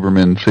Ross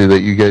Guberman so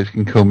that you guys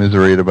can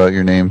commiserate about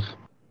your names.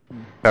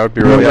 That would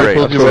be Remember really I great.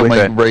 told you about my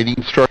Absolutely. writing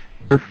instructor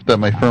that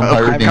my firm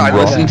hired I named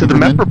Ross listened to the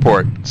Guberman? MEP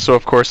report, so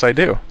of course I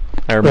do.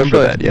 I remember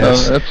Remember- that,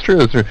 yes. That's true.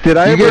 That's true. Did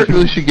I you ever- guys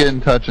really should get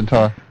in touch and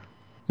talk.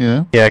 You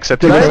know? Yeah,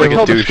 except Did he I was ever like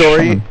tell a the douche.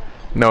 story?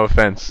 No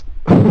offense.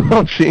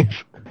 oh, jeez.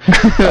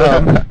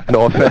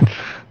 No offense.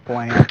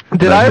 Bland.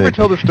 Did I ever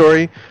tell the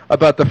story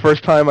about the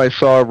first time I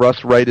saw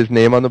Russ write his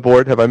name on the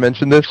board? Have I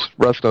mentioned this?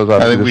 Russ knows I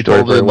obviously think the we story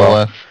told it very in the well.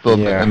 last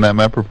Yeah. in that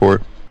map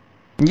report.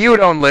 You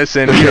don't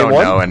listen. Did You they don't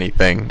what? know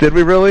anything. Did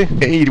we really?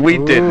 We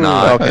did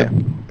not. Okay.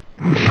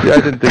 Yeah,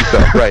 I didn't think so.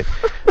 Right.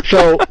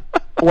 So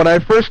when I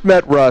first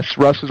met Russ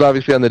was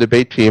obviously on the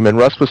debate team, and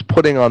Russ was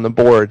putting on the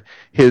board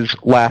his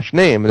last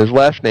name, and his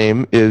last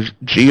name is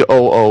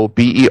Gooberman,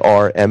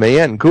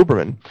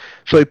 Gooberman.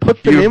 So he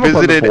puts the name up on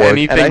the board. You visited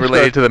anything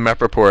related to the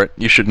MEP report,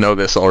 you should know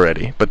this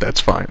already, but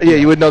that's fine. Yeah,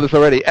 you would know this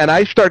already. And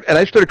I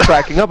started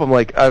cracking up. I'm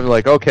like,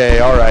 okay,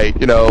 all right,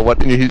 you know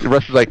what? And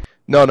Russ is like,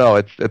 no,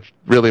 it's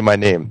really my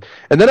name.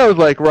 And then I was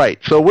like, right,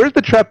 so where's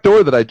the trap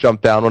door that I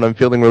jump down when I'm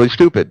feeling really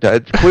stupid?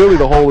 It's clearly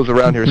the hole is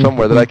around here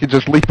somewhere that I could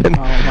just leap in.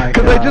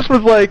 Because I just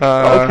was like,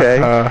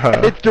 okay.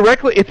 And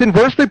it's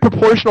inversely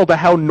proportional to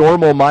how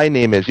normal my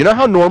name is. You know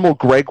how normal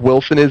Greg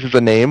Wilson is as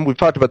a name? We've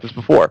talked about this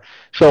before.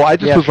 So I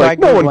just was like,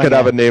 no one could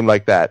have a name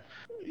like that.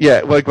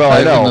 Yeah, like, well,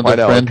 I know. I have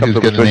another friend who's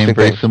got a name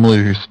very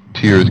similar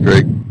to yours,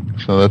 Greg.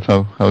 So that's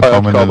how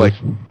common it is.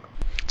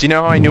 Do you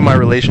know how I knew my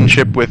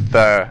relationship with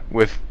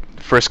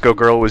Frisco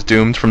Girl was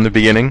doomed from the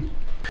beginning?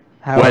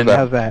 How's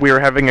that? We were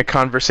having a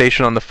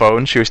conversation on the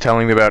phone. She was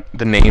telling me about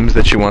the names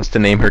that she wants to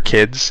name her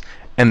kids,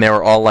 and they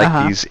were all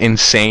like these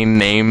insane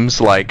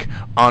names, like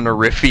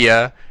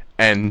Honorifia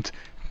and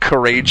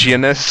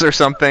Courageousness or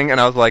something. And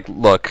I was like,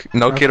 look,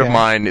 no kid of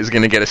mine is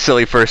going to get a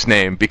silly first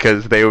name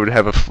because they would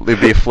they'd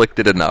be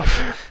afflicted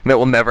enough. That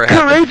will never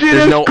happen.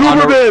 There's no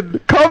Gooberman!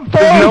 Come forth!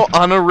 There's no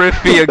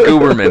Honorifia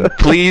Gooberman.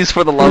 Please,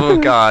 for the love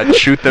of God,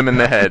 shoot them in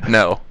the head.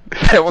 No.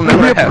 That will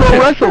never happen. Pro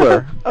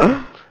wrestler.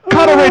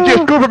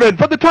 Courageous Gooberman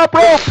from the top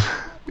rope.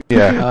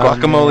 Yeah,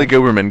 Guacamole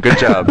Gooberman. Good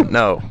job.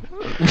 No.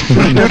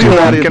 Studio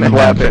audience is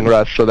laughing,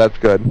 Russ. So that's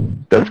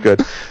good. That's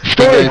good.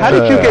 Story. How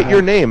did you get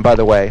your name, by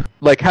the way?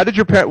 Like, how did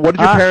your What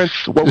did your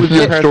parents? What was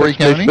your parents'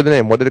 explanation for the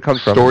name? Where did it come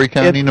from? Story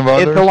County,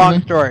 Nevada. It's a long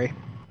story.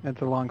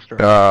 It's a long story.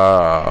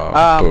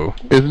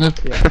 Isn't it?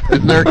 Yeah.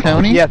 Isn't there a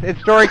county? Yes,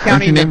 it's Story County,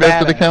 Aren't you named Nevada.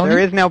 after the county?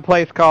 There is no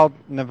place called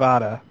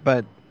Nevada,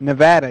 but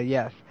Nevada,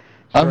 yes.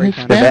 I'm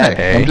Hispanic.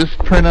 I'm just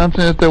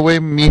pronouncing it the way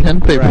mi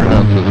gente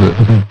pronounces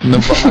it.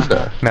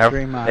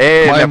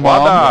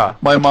 Nevada.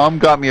 My mom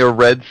got me a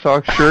Red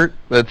Sox shirt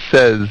that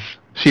says,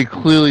 she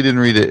clearly didn't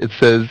read it, it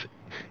says,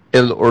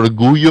 El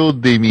Orgullo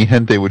de mi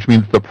gente, which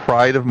means the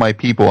pride of my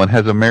people, and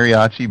has a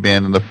mariachi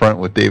band in the front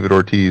with David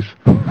Ortiz.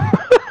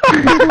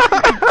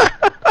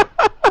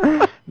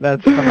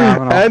 That's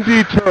phenomenal.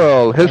 Andy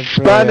Turl,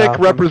 Hispanic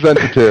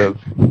representative.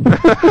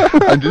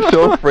 I'm just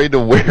so afraid to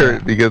wear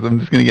it because I'm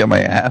just going to get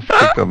my ass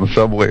kicked on the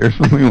subway or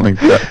something like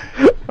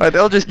that.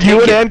 They'll just take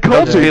you it. and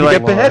They'll just be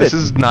like, beheaded. this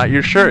is not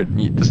your shirt.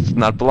 This does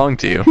not belong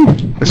to you.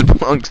 This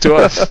belongs to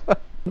us.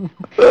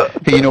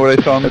 Hey, you know what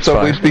I saw on the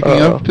subway,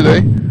 speaking of,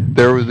 today?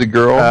 There was a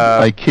girl,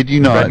 I kid you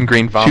not, red and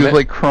green vomit. She was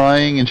like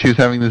crying and she was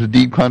having this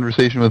deep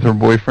conversation with her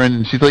boyfriend,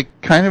 and she's like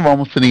kind of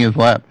almost sitting in his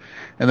lap.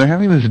 And they're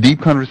having this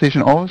deep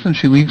conversation. All of a sudden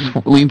she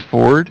leans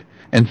forward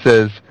and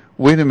says,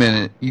 wait a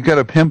minute, you got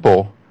a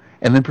pimple,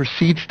 and then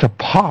proceeds to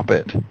pop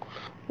it.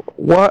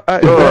 What?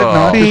 Is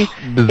that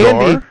not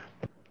bizarre?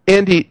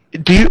 Andy,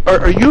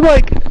 are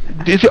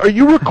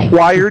you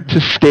required to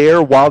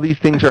stare while these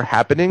things are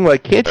happening?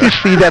 Like, can't you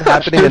see that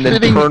happening and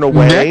then turn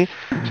away?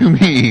 To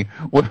me,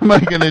 what am I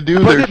going to do?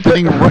 They're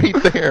sitting right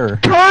there.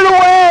 Turn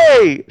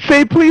away!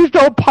 Say, please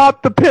don't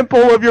pop the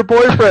pimple of your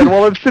boyfriend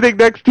while I'm sitting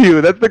next to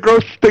you. That's the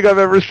grossest thing I've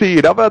ever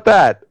seen. How about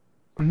that?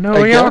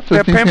 New York,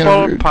 they're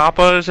pimple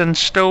poppers and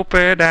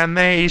stupid, and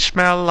they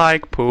smell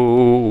like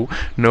poo.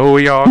 New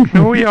York,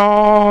 New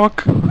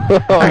York.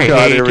 I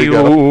God, hate you.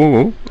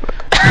 Go.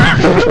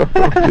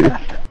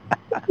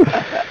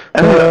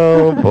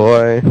 Oh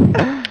boy!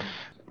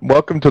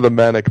 Welcome to the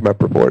Manic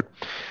MEP Report.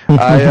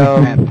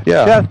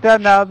 Just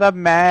another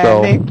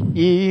manic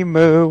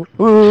emu.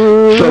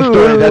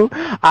 Ooh,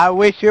 I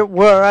wish it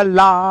were a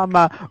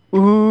llama.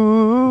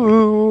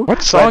 Ooh,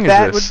 what song is this?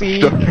 That would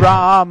be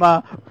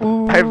drama.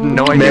 Ooh, I have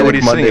no idea what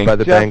he's Monday singing. By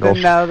the just Bengals.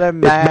 Another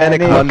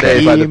Manic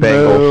Monday by the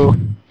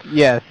Bengals.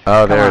 Yes.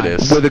 Oh, there it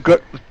is. With a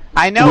good.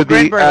 I know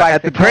Greenberg likes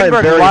at the it. time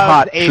Greenberg very loves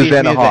hot 80s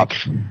Susanna music.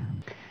 Hoffs.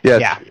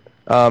 Yes. Yeah.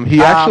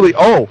 He actually.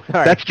 sorry.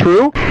 That's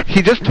true.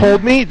 He just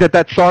told me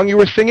that song you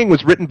were singing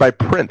was written by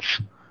Prince.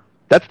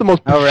 That's the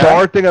most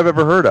bizarre thing I've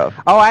ever heard of.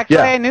 Oh, actually,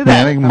 I knew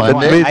that. Manic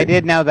Monday. I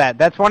did know that.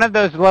 That's one of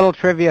those little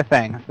trivia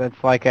things.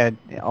 That's like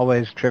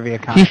always trivia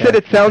contest. He said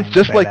it sounds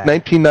just like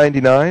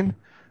 1999.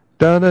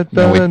 No, it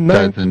doesn't.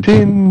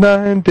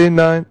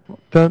 1999.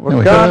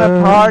 We're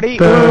gonna party,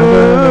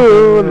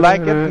 ooh, like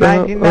it's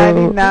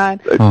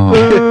 1999.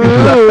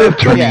 Ooh.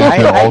 Turning Yeah, into I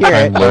hear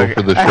all-time it. low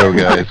for the show,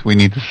 guys. We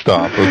need to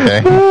stop,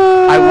 okay?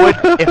 I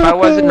would, if I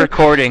wasn't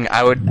recording,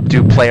 I would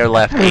do player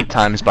left 8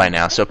 times by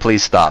now, so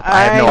please stop.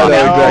 I have no I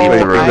option to leave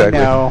the room. exactly.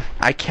 I know.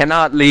 I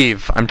cannot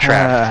leave. I'm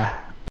trapped.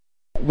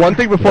 One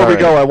thing before we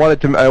go, I wanted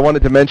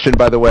to mention,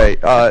 by the way,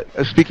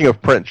 speaking of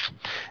Prince,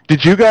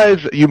 did you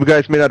guys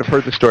may not have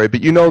heard the story,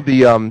 but you know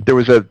there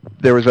was a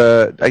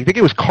I think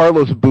it was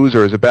Carlos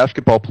Boozer, as a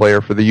basketball player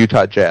for the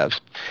Utah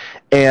Jazz.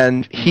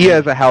 And he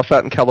has a house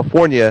out in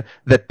California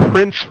that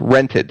Prince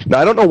rented. Now,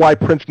 I don't know why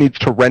Prince needs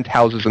to rent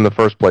houses in the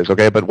first place,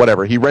 okay? But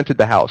whatever. He rented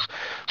the house.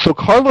 So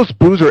Carlos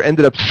Boozer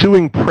ended up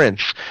suing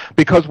Prince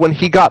because when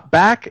he got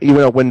back,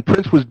 when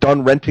Prince was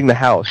done renting the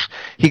house,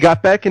 he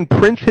got back and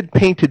Prince had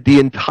painted the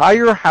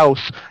entire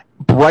house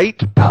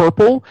bright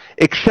purple,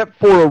 except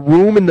for a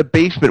room in the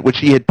basement which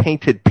he had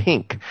painted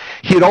pink.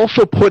 He had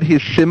also put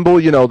his symbol,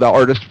 you know, the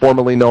artist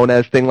formerly known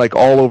as thing, like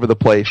all over the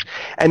place.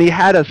 And he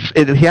had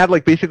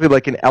like basically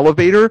like an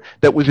elevator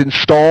that was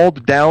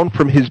installed down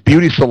from his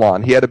beauty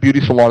salon. He had a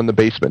beauty salon in the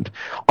basement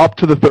up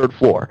to the 3rd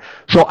floor.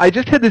 So I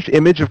just had this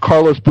image of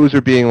Carlos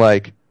Boozer being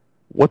like,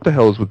 what the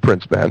hell is with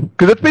Prince, man?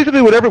 Because that's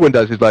basically what everyone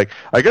does. He's like,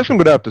 I guess I'm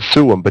going to have to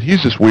sue him, but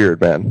he's just weird,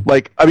 man.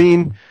 Like, I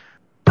mean,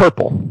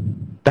 purple.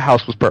 The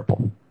house was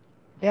purple.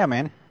 Yeah,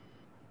 man.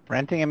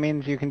 Renting, it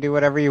means you can do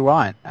whatever you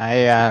want.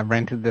 I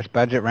rented this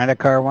budget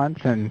rent-a-car once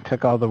and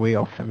took all the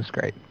wheels. It was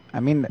great. I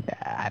mean,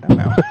 I don't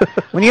know.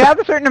 When you have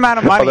a certain amount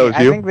of money,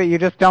 I think that you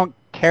just don't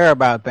care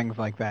about things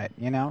like that,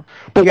 you know?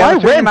 But why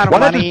rent? Why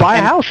not just buy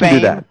a house and do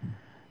that?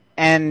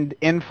 And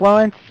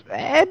influence,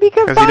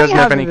 because buying he doesn't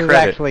have houses any is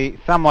credit. actually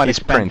somewhat He's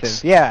expensive.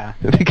 Prince. Yeah,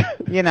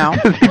 you know.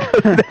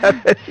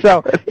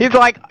 So he's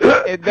like,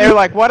 they're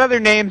like, what other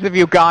names have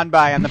you gone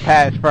by in the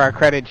past for our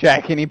credit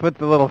check? And he puts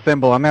the little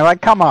symbol, and they're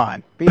like, come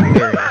on, be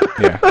serious.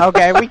 Yeah.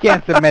 Okay, we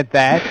can't submit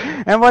that.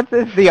 And what's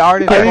this? The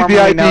artist I need the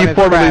ID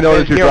formerly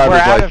known as your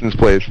driver's license,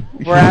 please.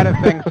 We're out of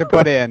things to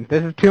put in.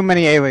 This is too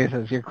many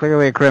aliases. You're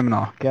clearly a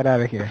criminal. Get out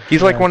of here.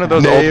 He's like one of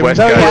those Name, old West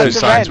So he guys has who to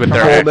signs rent with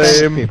from their all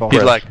ex. name. people.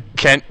 He's like,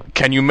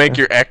 can you make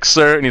your X,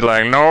 sir? And he's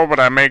like, no, but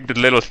I make the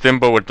little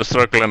symbol with the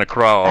circle and a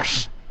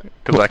cross.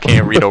 Because I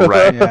can't read or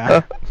write.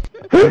 Yeah.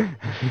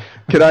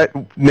 Can I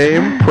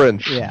name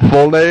Prince? Yeah.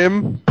 Full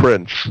name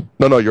Prince.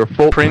 No, your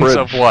full Prince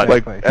of what?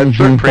 Like Exactly. at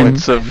certain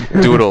Prince of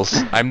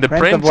Doodles. I'm the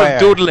Prince Prince of of, where?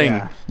 Doodling.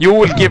 Yeah. You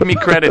will give me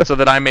credit so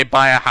that I may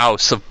buy a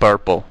house of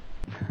purple.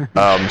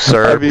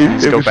 Sir, I mean,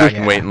 please it go was back just-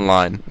 and wait in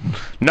line.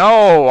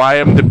 No, I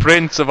am the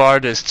Prince of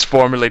Artists,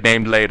 formerly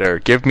named later.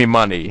 Give me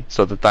money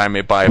so that I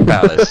may buy a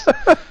palace.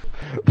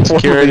 formerly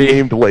Security.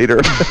 named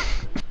later.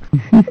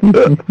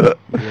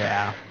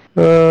 Yeah.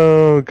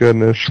 Oh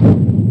goodness.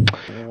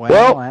 Well,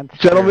 Well, that's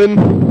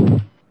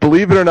gentlemen,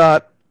 believe it or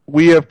not,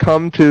 we have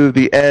come to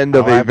the end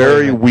of Oh, I a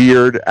very believe it.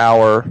 weird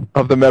hour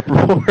of the MEP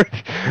report.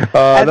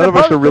 As None of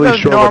us opposed are to really those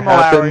sure what normal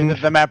hours happened.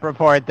 of the MEP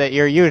report that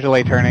you're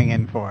usually turning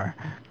in for.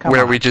 Come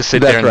Where on. we just sit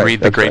That's there and right, read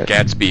The that's Great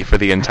right. Gatsby for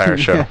the entire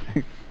show.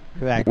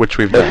 Exactly. Which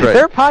we've That's done. right.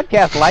 There are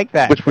podcasts like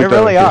that. Which They we've done,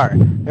 really too. are.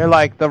 They're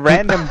like the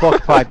Random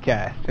Book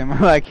Podcast. And we're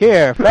like,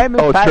 here, famous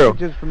Oh, true.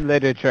 passages from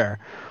literature.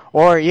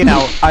 Or, you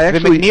know, I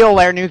actually- the McNeil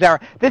Lair News Hour.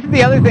 This is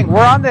the other thing.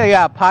 We're on the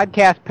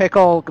Podcast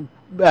Pickle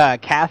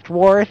cast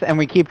wars, and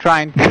we keep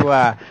trying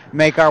to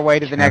make our way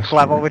to the next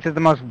level, which is the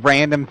most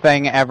random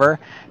thing ever.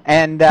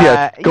 And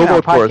Yeah, go you know,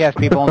 vote for us. podcast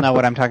people know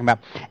what I'm talking about.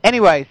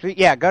 Anyway, so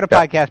yeah, go to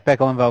Podcast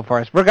Pickle and vote for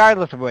us,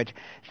 regardless of which.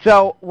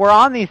 So we're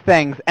on these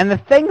things, and the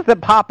things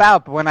that pop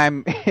out when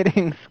I'm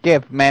hitting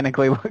skip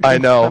manically looking I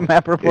know. at the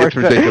map report It's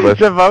ridiculous.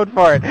 to vote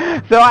for it.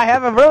 So I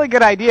have a really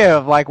good idea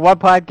of like what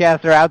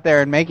podcasts are out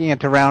there and making it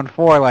to round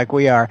 4 like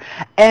we are.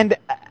 And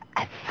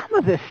some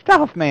of this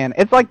stuff, man,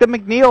 it's like the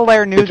McNeil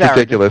Lair News It's Hour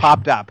ridiculous. just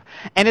popped up.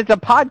 And it's a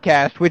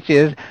podcast, which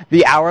is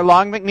the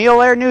hour-long McNeil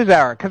Lair News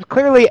Hour, because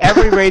clearly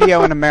every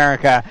radio in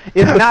America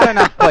is not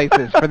enough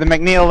places for the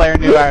McNeil Lair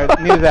News Hour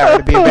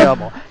to be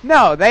available.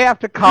 No, they have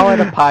to call it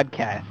a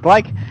podcast.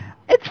 Like,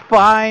 it's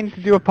fine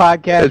to do a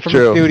podcast It's from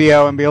true. a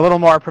studio and be a little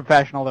more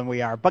professional than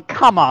we are, but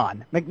come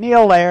on,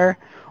 McNeil Lair,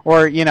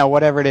 or, you know,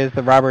 whatever it is,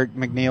 the Robert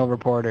McNeil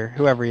reporter,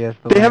 whoever he is.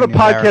 The They have a McNeil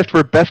Lair. podcast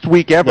for Best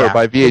Week Ever Yeah,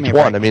 by give me a VH1.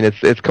 break. I mean,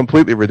 it's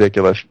completely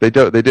ridiculous. They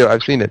do.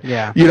 I've seen it.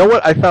 Yeah. You know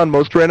what I found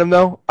most random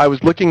though? I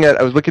was looking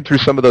through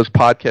some of those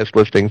podcast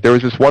listings. There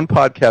was this one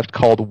podcast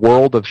called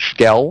World of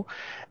Skell,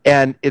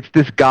 and it's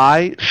this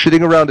guy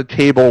sitting around a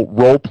table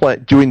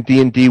doing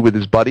D&D with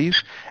his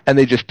buddies, and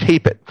they just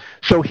tape it.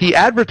 So he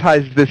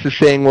advertises this as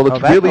saying, well, it's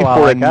that's really a lot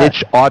for like a us.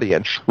 niche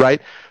audience, right?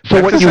 So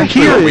That's what you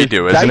essentially hear what we is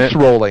do, isn't dice it?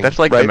 rolling. That's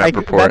like right? the MEP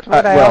report. That's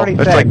what I Well, already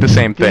that's said. like the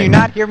same Did you thing.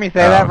 not hear me say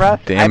that, Russ?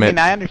 Damn I it. mean,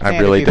 I understand I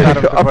really if you thought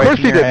it was did. the Of voice course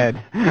in he your did.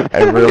 head.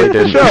 I really It's the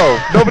didn't. show.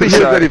 Nobody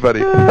hears Sorry.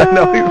 anybody. I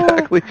know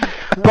exactly.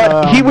 But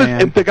Oh, he was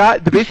man. the guy.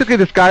 Basically,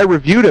 this guy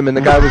reviewed him, and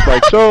the guy was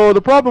like, "So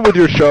the problem with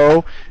your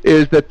show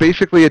is that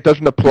basically it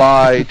doesn't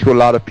apply to a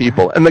lot of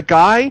people." And the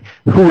guy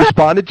who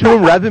responded to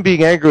him, rather than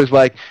being angry, was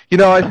like, "You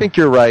know, I think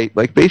you're right.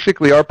 Like,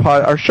 basically,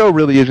 our show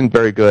really isn't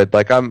very good.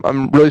 Like, I'm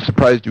really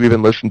surprised you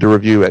even listened to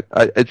review it.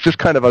 It's just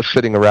kind of us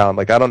sitting around.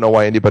 Like, I don't know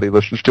why anybody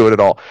listens to it at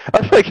all."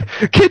 I was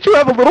like, "Can't you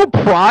have a little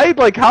pride?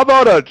 Like, how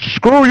about a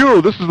screw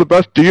you? This is the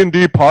best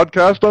D&D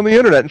podcast on the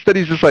internet." Instead,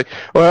 he's just like,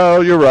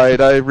 "Well, you're right.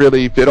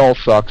 It all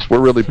sucks. We're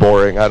really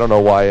boring. I don't know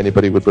why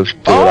anybody would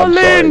listen to it. I'm All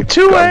sorry. in, I'm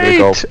gonna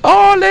go. 2-8!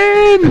 All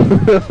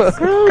in!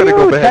 Gonna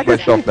go behead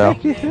myself now."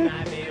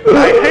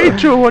 I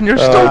hate you on your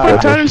stupid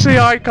goodness. Tennessee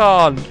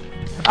icon!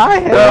 I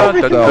had No,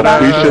 everything no,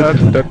 about we it.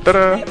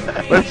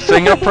 should- Let's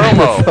sing a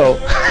promo. So,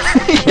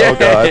 oh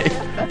God.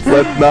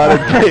 Let's not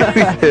admit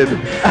we did.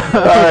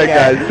 All right,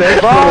 guys.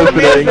 Thanks Roll for the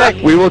listening.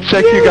 music. We will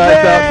check you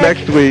guys out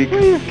next week.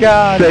 Please,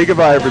 God. Say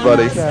goodbye,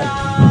 everybody.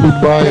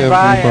 Goodbye,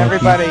 Bye,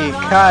 everybody. everybody.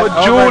 Cut. But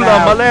Over Jula,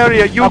 now.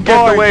 malaria, you Abort,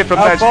 get away from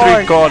that abort.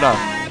 street corner.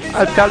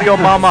 I'll tell your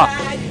mama.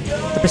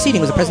 The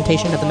proceeding was a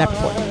presentation of the MEP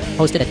Report,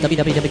 hosted at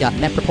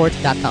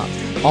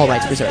www.mepreport.com. all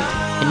rights reserved.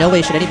 In no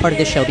way should any part of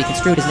this show be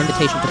construed as an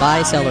invitation to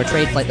buy, sell, or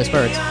trade flightless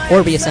birds,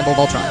 or reassemble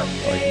Voltron,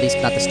 or at least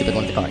not the stupid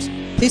one with the cars.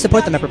 Please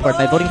support the Mep Report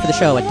by voting for the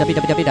show at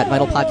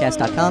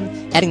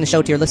www.vitalpodcast.com, adding the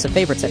show to your list of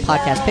favorites at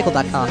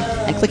podcastpickle.com,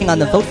 and clicking on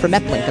the Vote for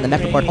Mep link on the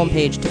Mep Report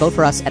homepage to vote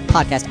for us at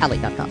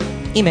podcastalley.com.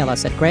 Email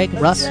us at Greg,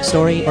 Russ,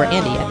 Story, or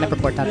Andy at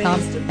mepreport.com,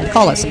 and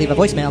call us and leave a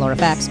voicemail or a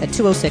fax at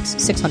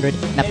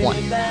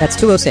 206-600-MEP1. That's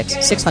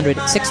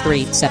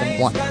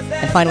 206-600-6371.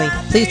 And finally,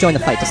 please join the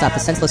fight to stop the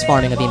senseless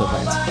farming of emu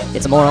plants.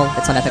 It's immoral,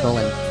 it's unethical,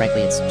 and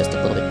frankly, it's just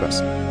a little bit gross.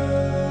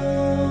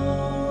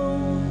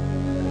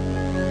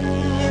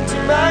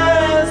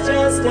 Tomorrow's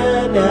just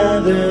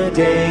another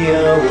day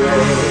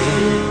away.